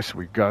 that'd be nice if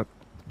we got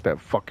that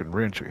fucking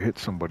wrench or hit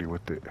somebody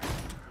with it.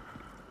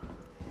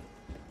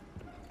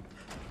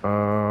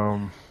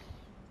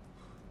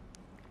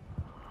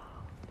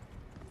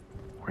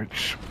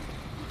 Which...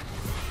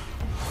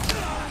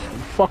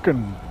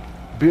 fucking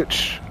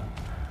bitch.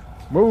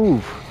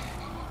 Move.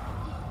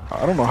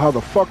 I don't know how the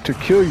fuck to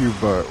kill you,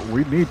 but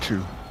we need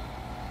to.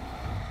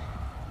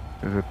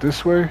 Is it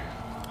this way?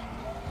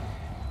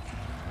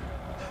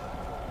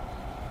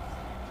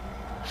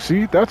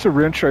 See, that's a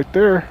wrench right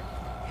there.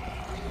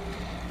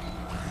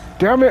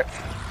 Damn it!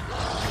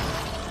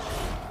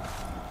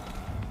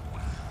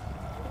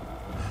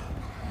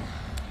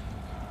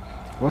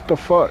 What the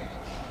fuck?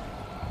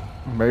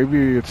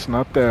 Maybe it's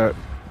not that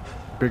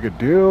big a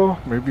deal.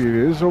 Maybe it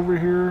is over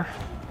here.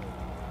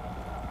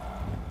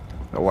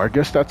 Oh, I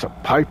guess that's a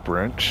pipe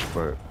wrench,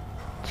 but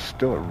it's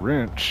still a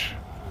wrench.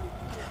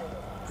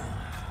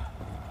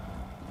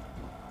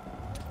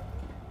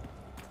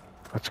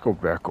 Let's go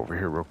back over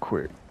here real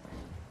quick.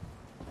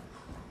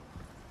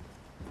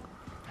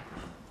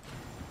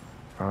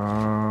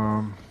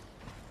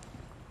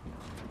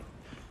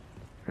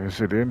 Is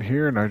it in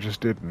here and I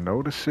just didn't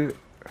notice it?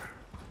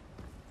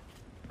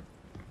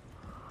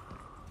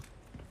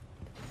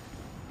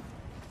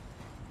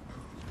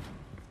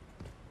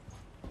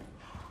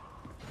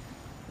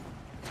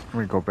 Let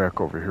me go back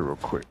over here real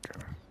quick.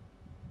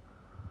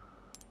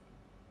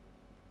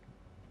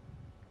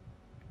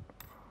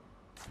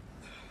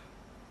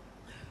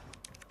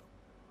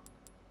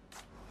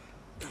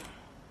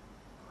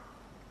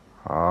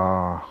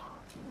 Ah,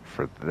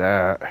 for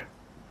that.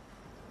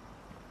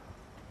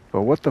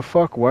 But what the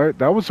fuck? Why?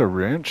 That was a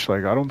wrench.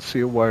 Like, I don't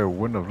see why it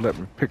wouldn't have let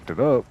me pick it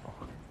up.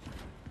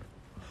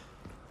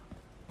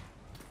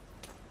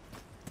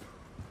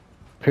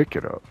 Pick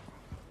it up.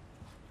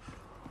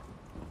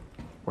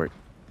 Wait,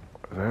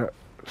 is that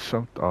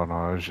something? Oh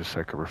no, it was just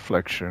like a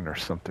reflection or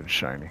something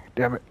shiny.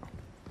 Damn it.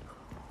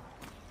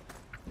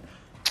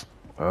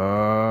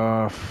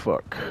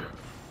 Fuck.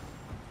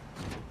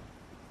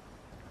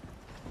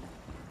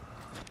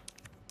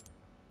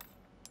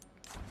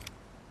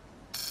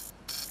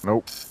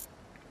 Nope.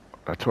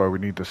 That's why we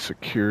need to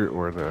secure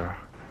or to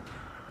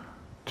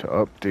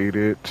update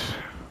it.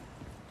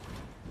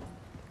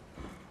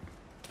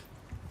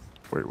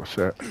 Wait, what's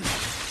that?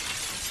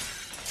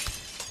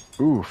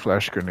 Ooh,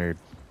 flash grenade.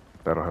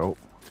 That'll help.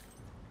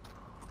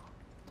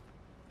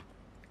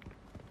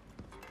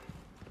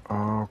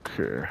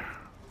 Okay.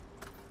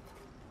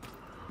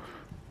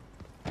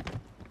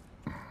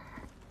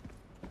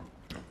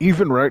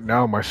 Even right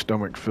now, my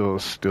stomach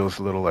feels still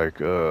a little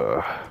like,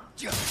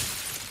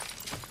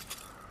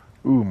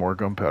 Ooh, more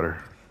gunpowder.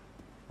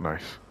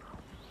 Nice.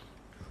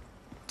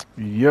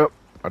 Yep,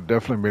 I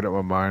definitely made up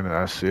my mind and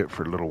that's it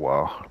for a little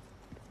while.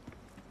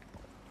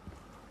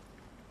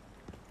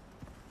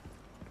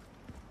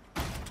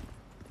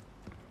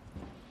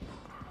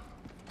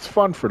 It's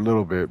fun for a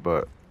little bit,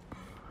 but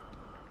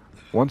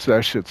once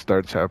that shit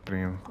starts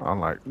happening,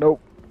 I'm like,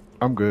 nope,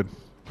 I'm good.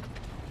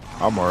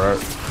 I'm alright.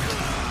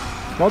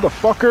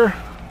 Motherfucker!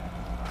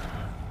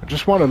 I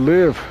just want to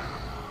live.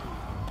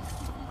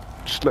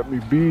 Just let me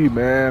be,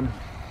 man.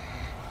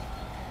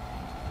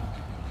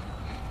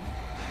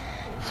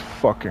 This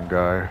fucking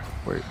guy.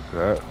 Wait,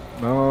 that?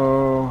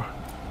 No.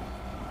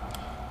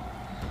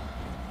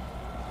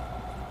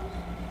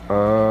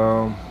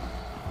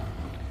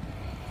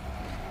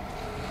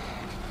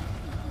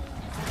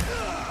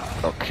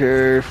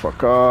 Okay,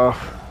 fuck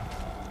off.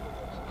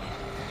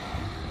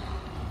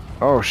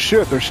 Oh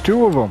shit, there's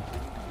two of them.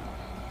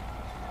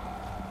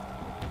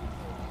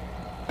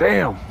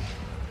 Damn.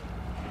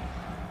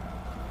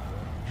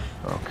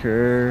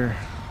 Okay.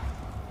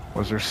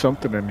 Was there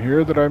something in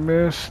here that I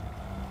missed?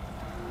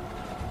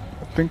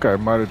 I think I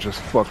might have just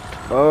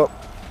fucked up.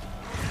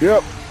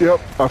 Yep,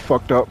 I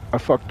fucked up. I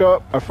fucked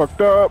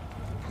up.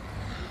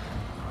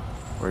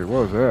 Wait,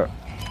 what was that?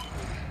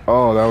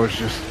 Oh, that was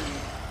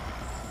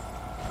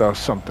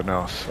something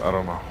else. I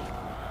don't know.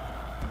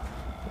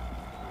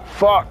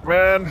 Fuck,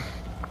 man.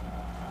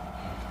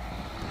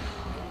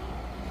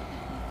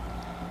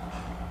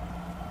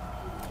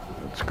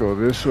 Let's go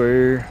this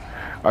way.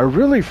 I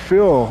really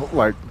feel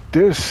like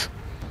this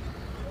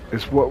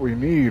is what we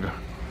need.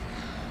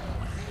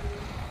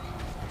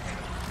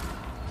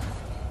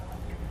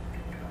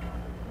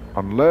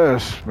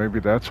 Unless,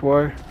 maybe that's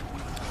why.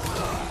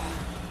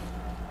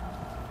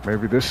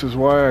 Maybe this is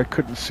why I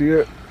couldn't see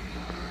it.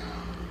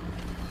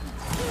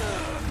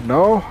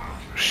 No?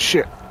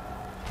 Shit.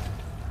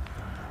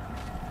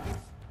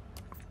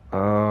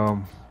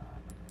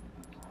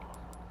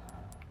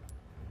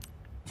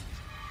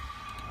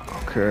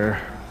 Okay.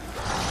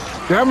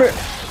 Damn it!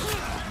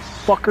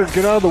 Fucker,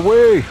 get out of the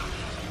way!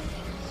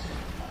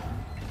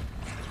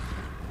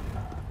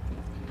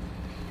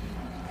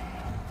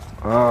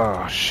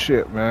 Oh,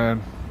 shit,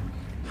 man.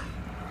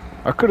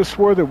 I could have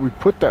swore that we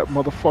put that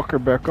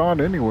motherfucker back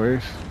on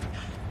anyways.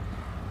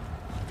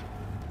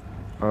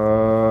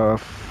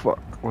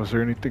 Fuck. Was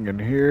there anything in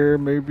here,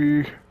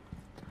 maybe?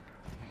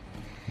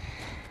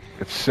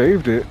 It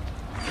saved it.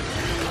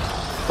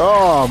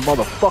 Oh,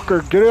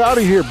 motherfucker. Get out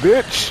of here,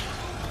 bitch.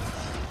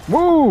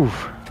 Move.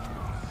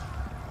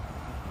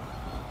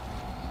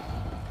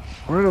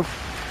 Where the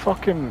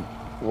fucking...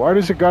 Why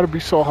does it gotta be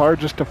so hard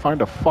just to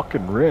find a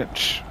fucking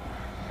wrench?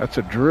 That's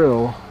a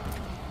drill.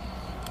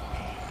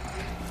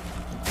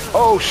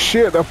 Oh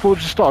shit, that fool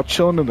just all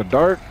chilling in the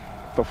dark.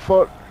 The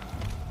fuck?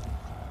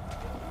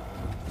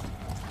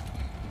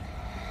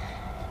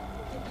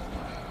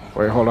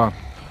 Wait, hold on.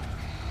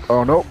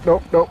 Oh, nope,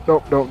 nope, nope,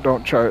 nope, nope,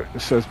 don't try it.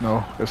 It says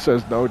no. It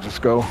says no,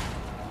 just go.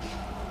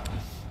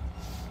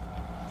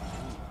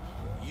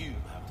 You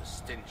have the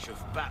stench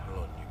of battle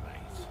on you,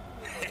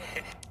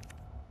 mate.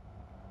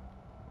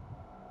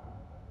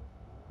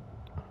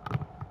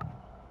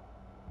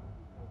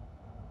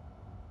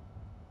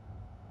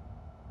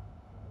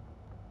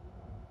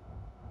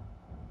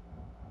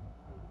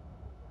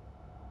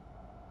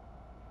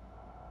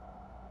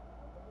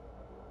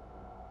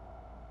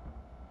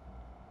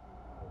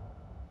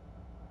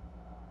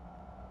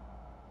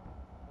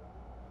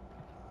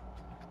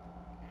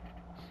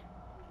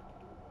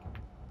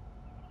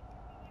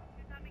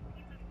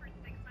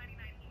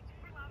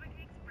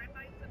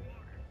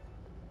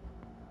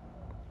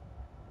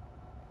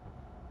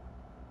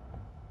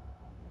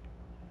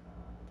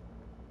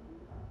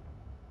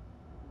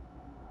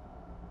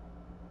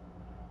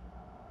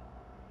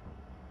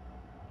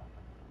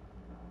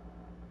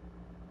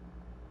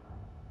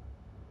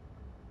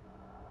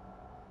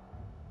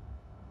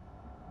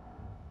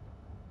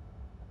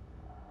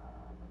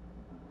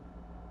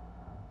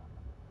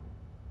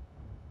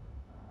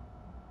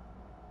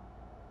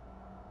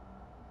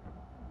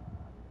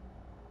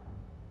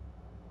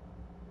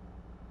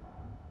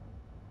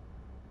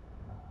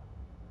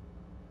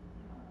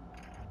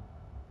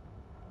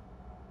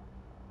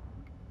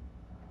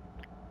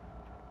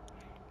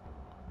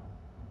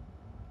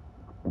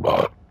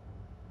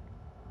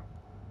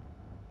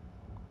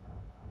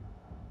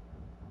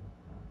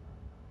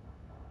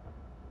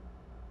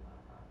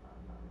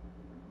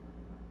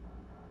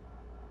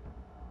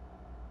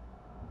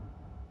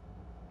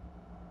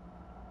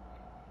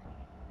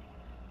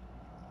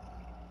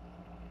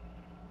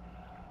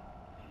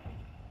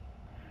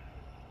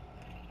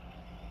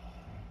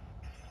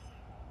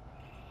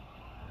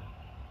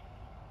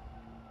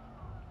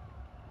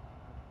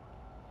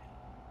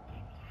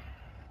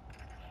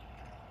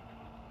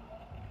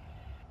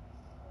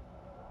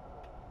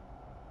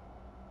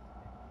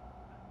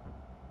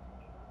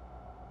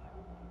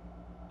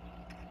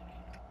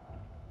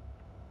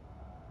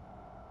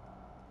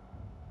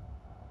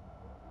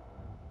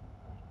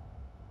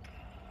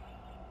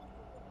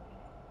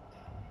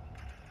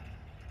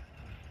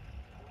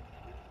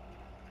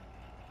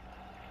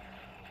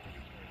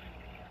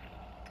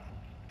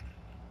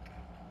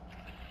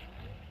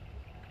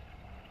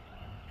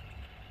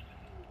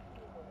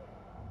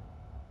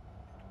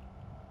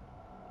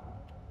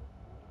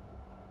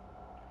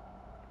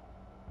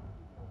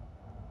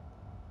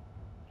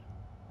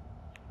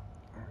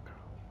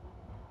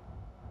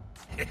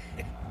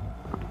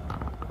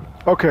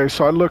 Okay,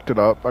 so I looked it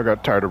up. I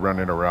got tired of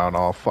running around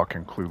all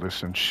fucking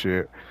clueless and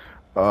shit.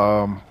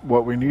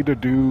 What we need to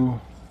do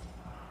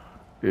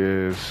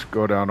is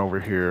go down over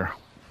here.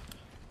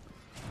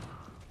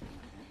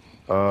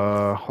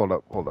 Hold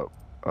up.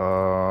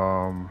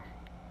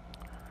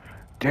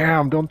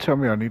 Damn, don't tell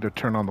me I need to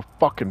turn on the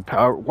fucking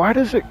power. Why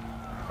does it...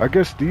 I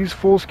guess these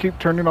fools keep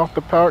turning off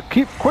the power.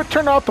 Quit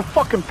turning off the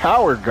fucking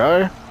power,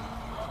 guy.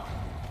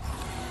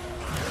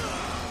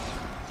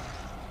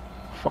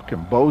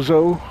 Fucking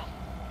bozo.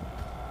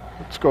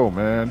 Let's go,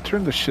 man.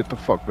 Turn the shit the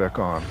fuck back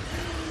on.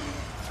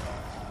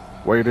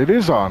 Wait, it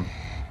is on.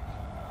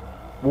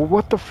 Well,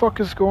 what the fuck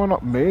is going on?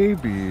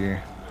 Maybe.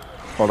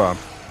 Hold on.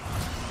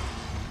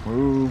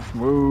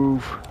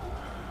 Move.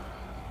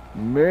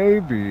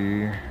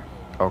 Maybe.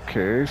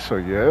 Okay, so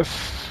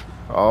yes.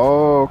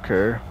 Oh,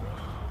 okay.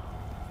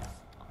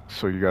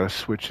 So you gotta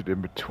switch it in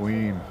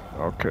between.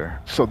 Okay.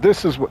 So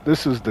this is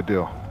the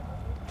deal.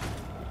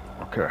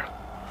 Okay.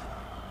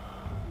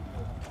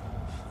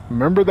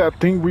 Remember that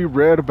thing we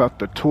read about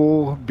the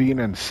tool being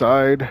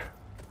inside?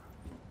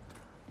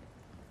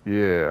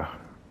 Yeah.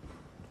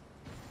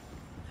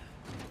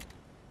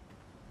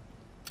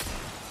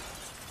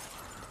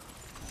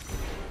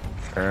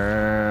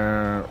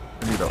 And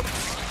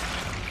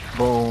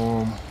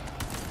boom.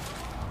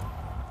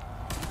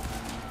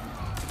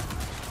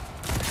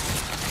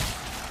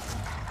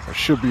 That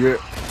should be it.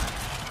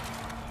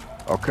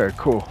 Okay,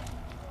 cool.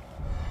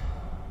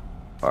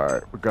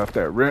 Alright, we got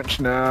that wrench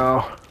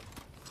now.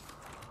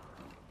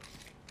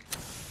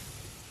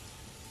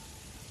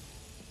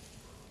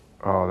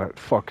 Oh, that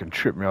fucking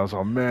tripped me. I was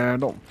like, man,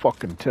 don't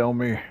fucking tell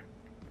me.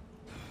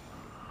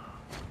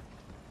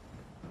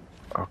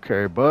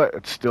 Okay, but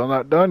it's still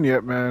not done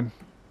yet, man.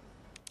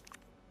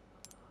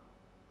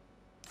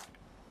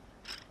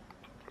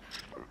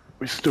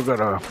 We still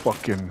gotta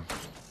fucking...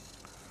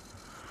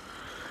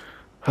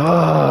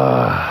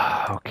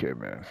 okay,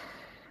 man.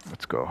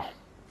 Let's go.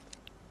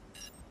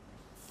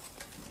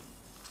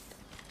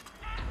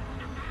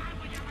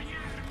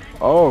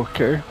 Oh,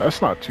 okay.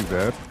 That's not too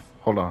bad.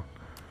 Hold on.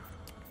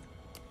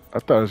 I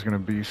thought it was gonna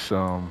be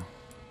some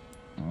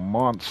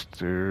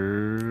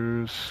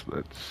monsters.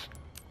 Let's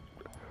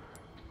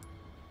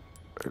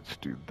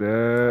do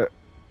that.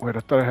 Wait,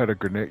 I thought I had a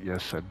grenade.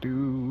 Yes, I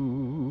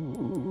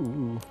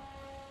do.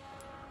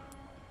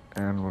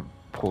 And we'll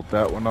pull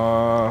that one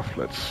off.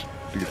 Let's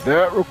do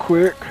that real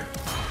quick.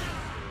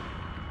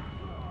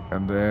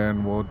 And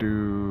then we'll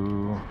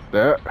do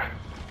that.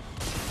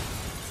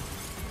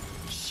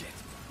 Shit.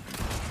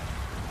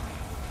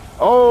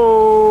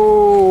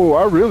 Oh,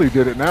 I really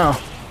did it now.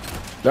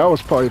 That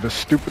was probably the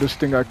stupidest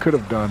thing I could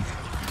have done.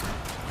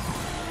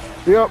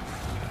 Yep,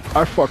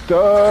 I fucked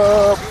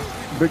up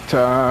big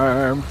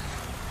time.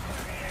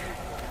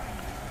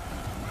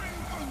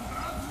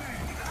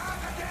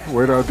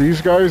 Wait, are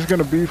these guys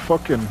gonna be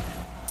fucking...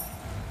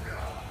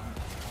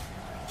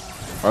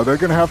 Are they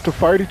gonna have to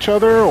fight each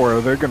other, or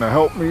are they gonna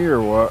help me,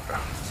 or what?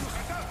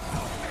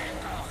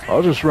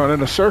 I'll just run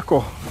in a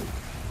circle.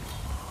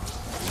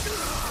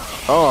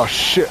 Oh,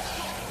 shit.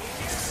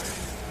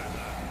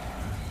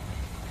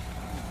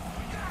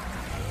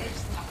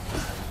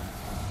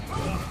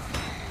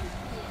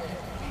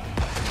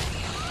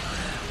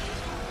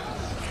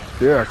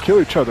 Yeah,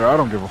 kill each other. I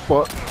don't give a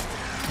fuck.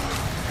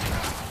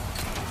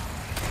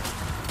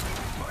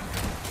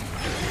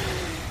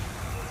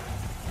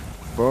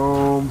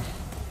 Boom.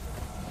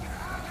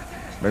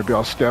 Maybe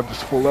I'll stab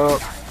this fool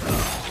up.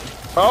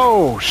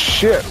 Oh,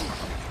 shit.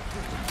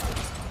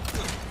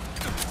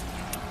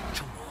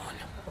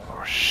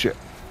 Oh, shit.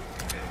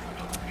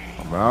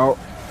 I'm out.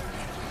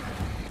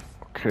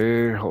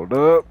 Okay, hold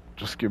up.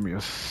 Just give me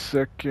a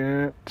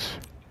second.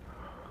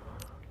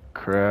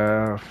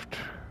 Craft.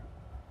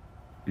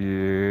 Yeah.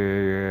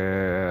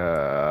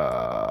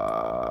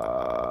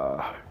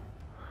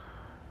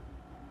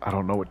 I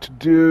don't know what to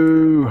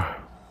do.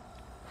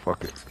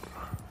 Fuck it.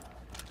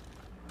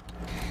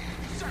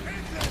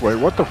 Wait,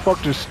 what the fuck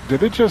just...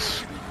 Did it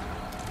just...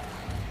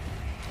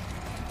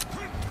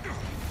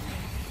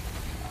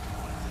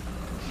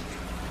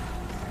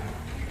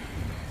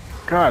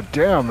 God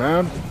damn,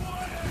 man.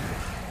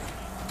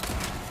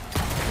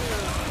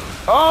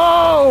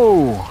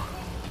 Oh!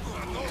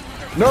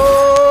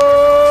 No!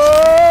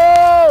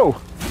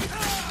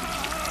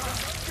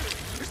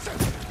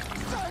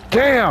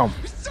 Damn!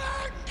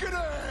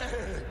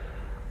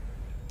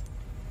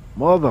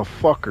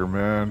 Motherfucker,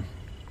 man.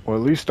 Well,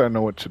 at least I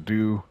know what to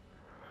do.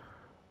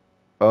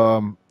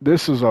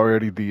 This is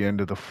already the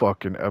end of the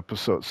fucking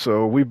episode.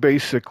 So we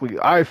basically,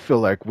 I feel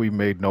like we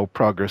made no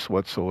progress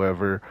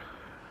whatsoever.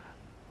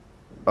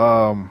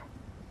 You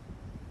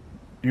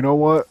know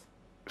what?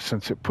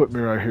 Since it put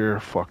me right here,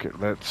 fuck it.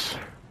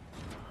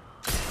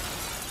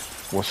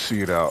 We'll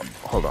see it out.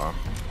 Hold on.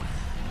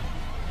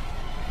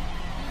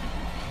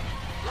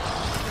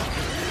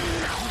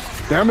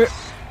 Damn it!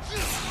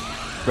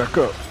 Back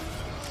up.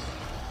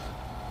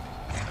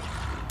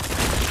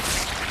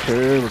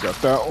 Okay, we got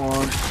that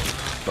one.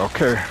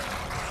 Okay.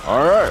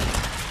 Alright.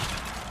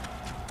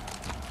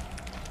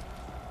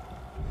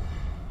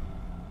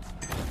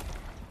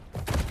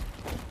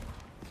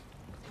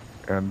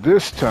 And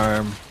this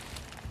time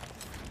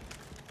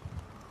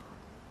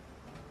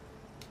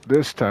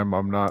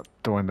I'm not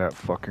throwing that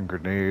fucking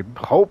grenade.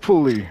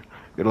 Hopefully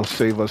it'll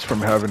save us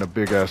from having a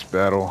big ass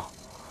battle.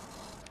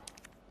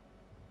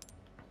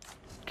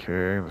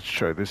 Okay, let's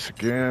try this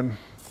again.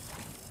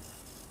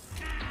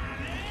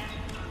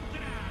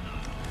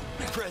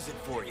 Present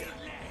for you.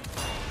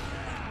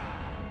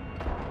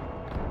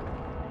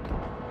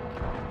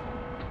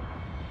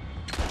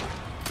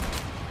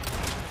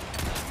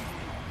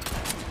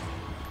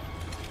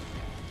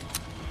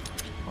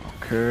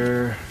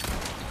 Okay.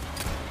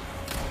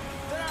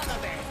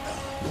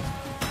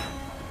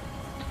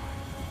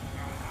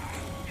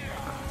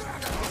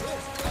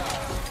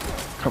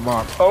 Come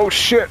on. Oh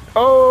shit.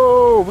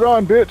 Oh,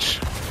 run,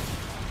 bitch.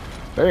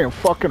 They ain't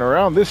fucking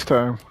around this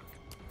time.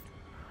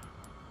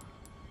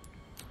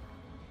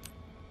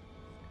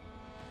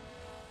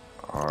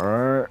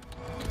 Alright.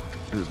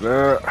 Do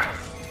that.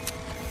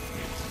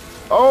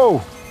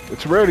 Oh!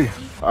 It's ready.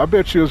 I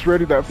bet you it was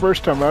ready that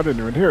first time. I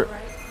didn't even hear it.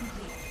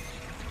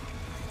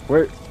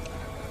 Wait.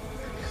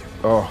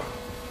 Oh.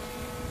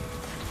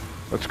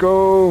 Let's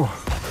go.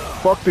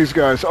 Fuck these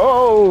guys.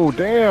 Oh,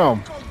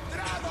 damn.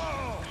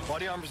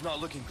 Body armor's not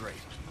looking great.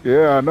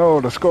 Yeah, I know.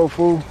 Let's go,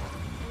 fool.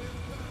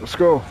 Let's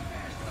go.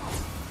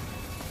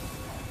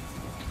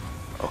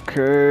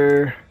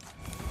 Okay.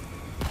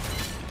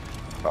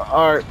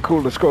 Alright,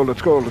 cool. Let's go.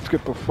 Let's go. Let's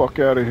get the fuck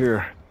out of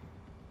here.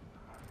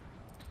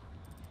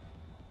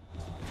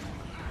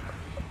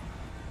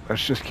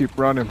 Let's just keep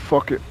running.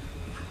 Fuck it.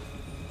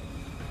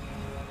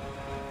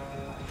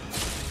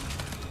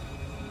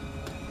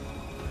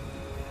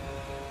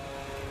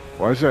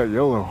 Why is that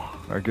yellow?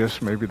 I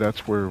guess maybe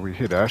that's where we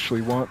hit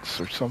Ashley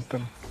once or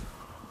something.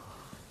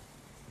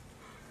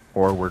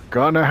 Or we're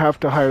gonna have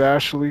to hide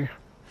Ashley.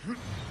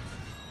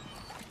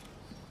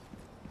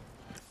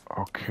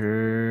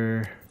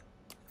 Okay.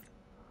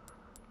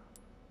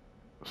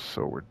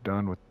 So we're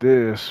done with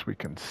this. We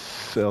can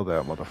sell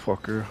that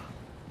motherfucker.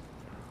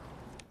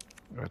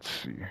 Let's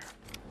see.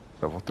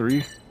 Level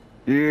 3?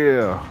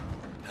 Yeah.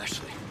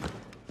 Ashley.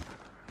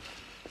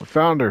 We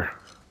found her.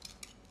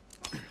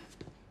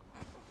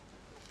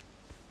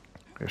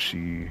 Is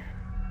she...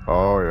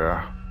 Oh,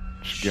 yeah.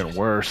 She's getting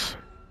worse.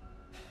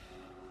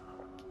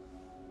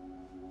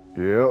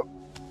 Yep.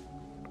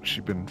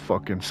 She been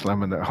fucking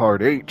slamming that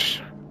hard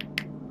H.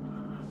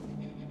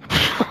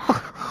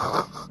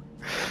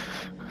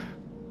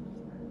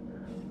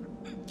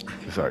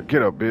 It's like,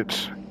 get up,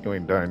 bitch. You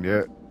ain't dying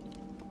yet.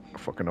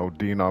 Fucking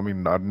ODing on me,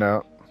 nodding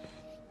out.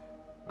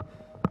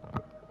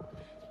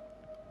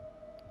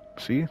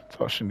 See? That's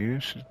all she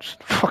needed. She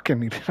just fucking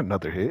needed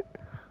another hit.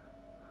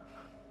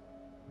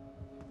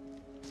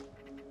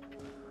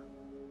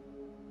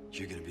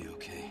 You're gonna be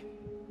okay.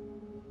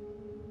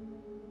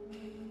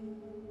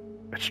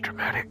 It's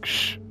dramatic.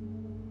 Shh.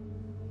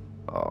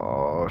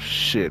 Oh,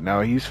 shit.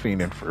 Now he's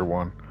fiending for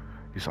one.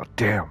 He's like,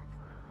 damn.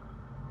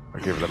 I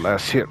gave her the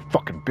last hit,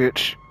 fucking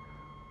bitch.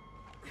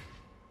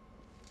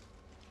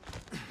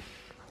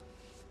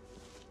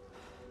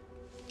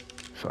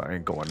 So I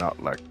ain't going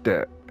out like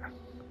that.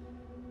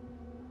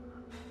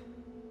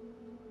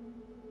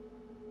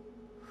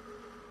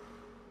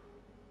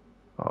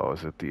 Oh,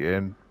 is it the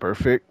end?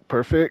 Perfect,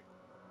 perfect.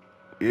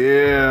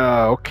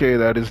 Yeah, okay,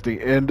 that is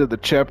the end of the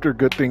chapter.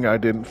 Good thing I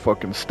didn't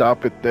fucking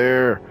stop it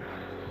there.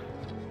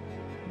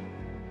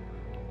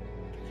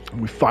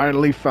 We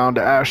finally found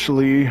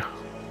Ashley.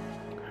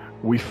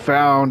 We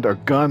found a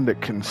gun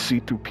that can see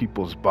through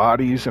people's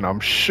bodies, and I'm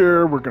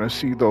sure we're gonna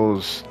see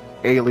those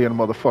alien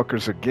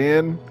motherfuckers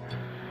again.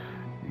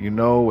 You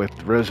know,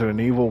 with Resident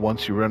Evil,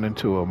 once you run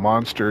into a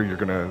monster, you're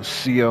gonna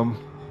see them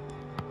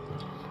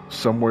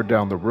somewhere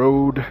down the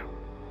road.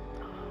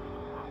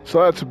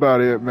 So that's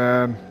about it,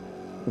 man.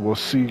 We'll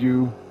see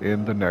you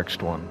in the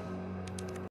next one.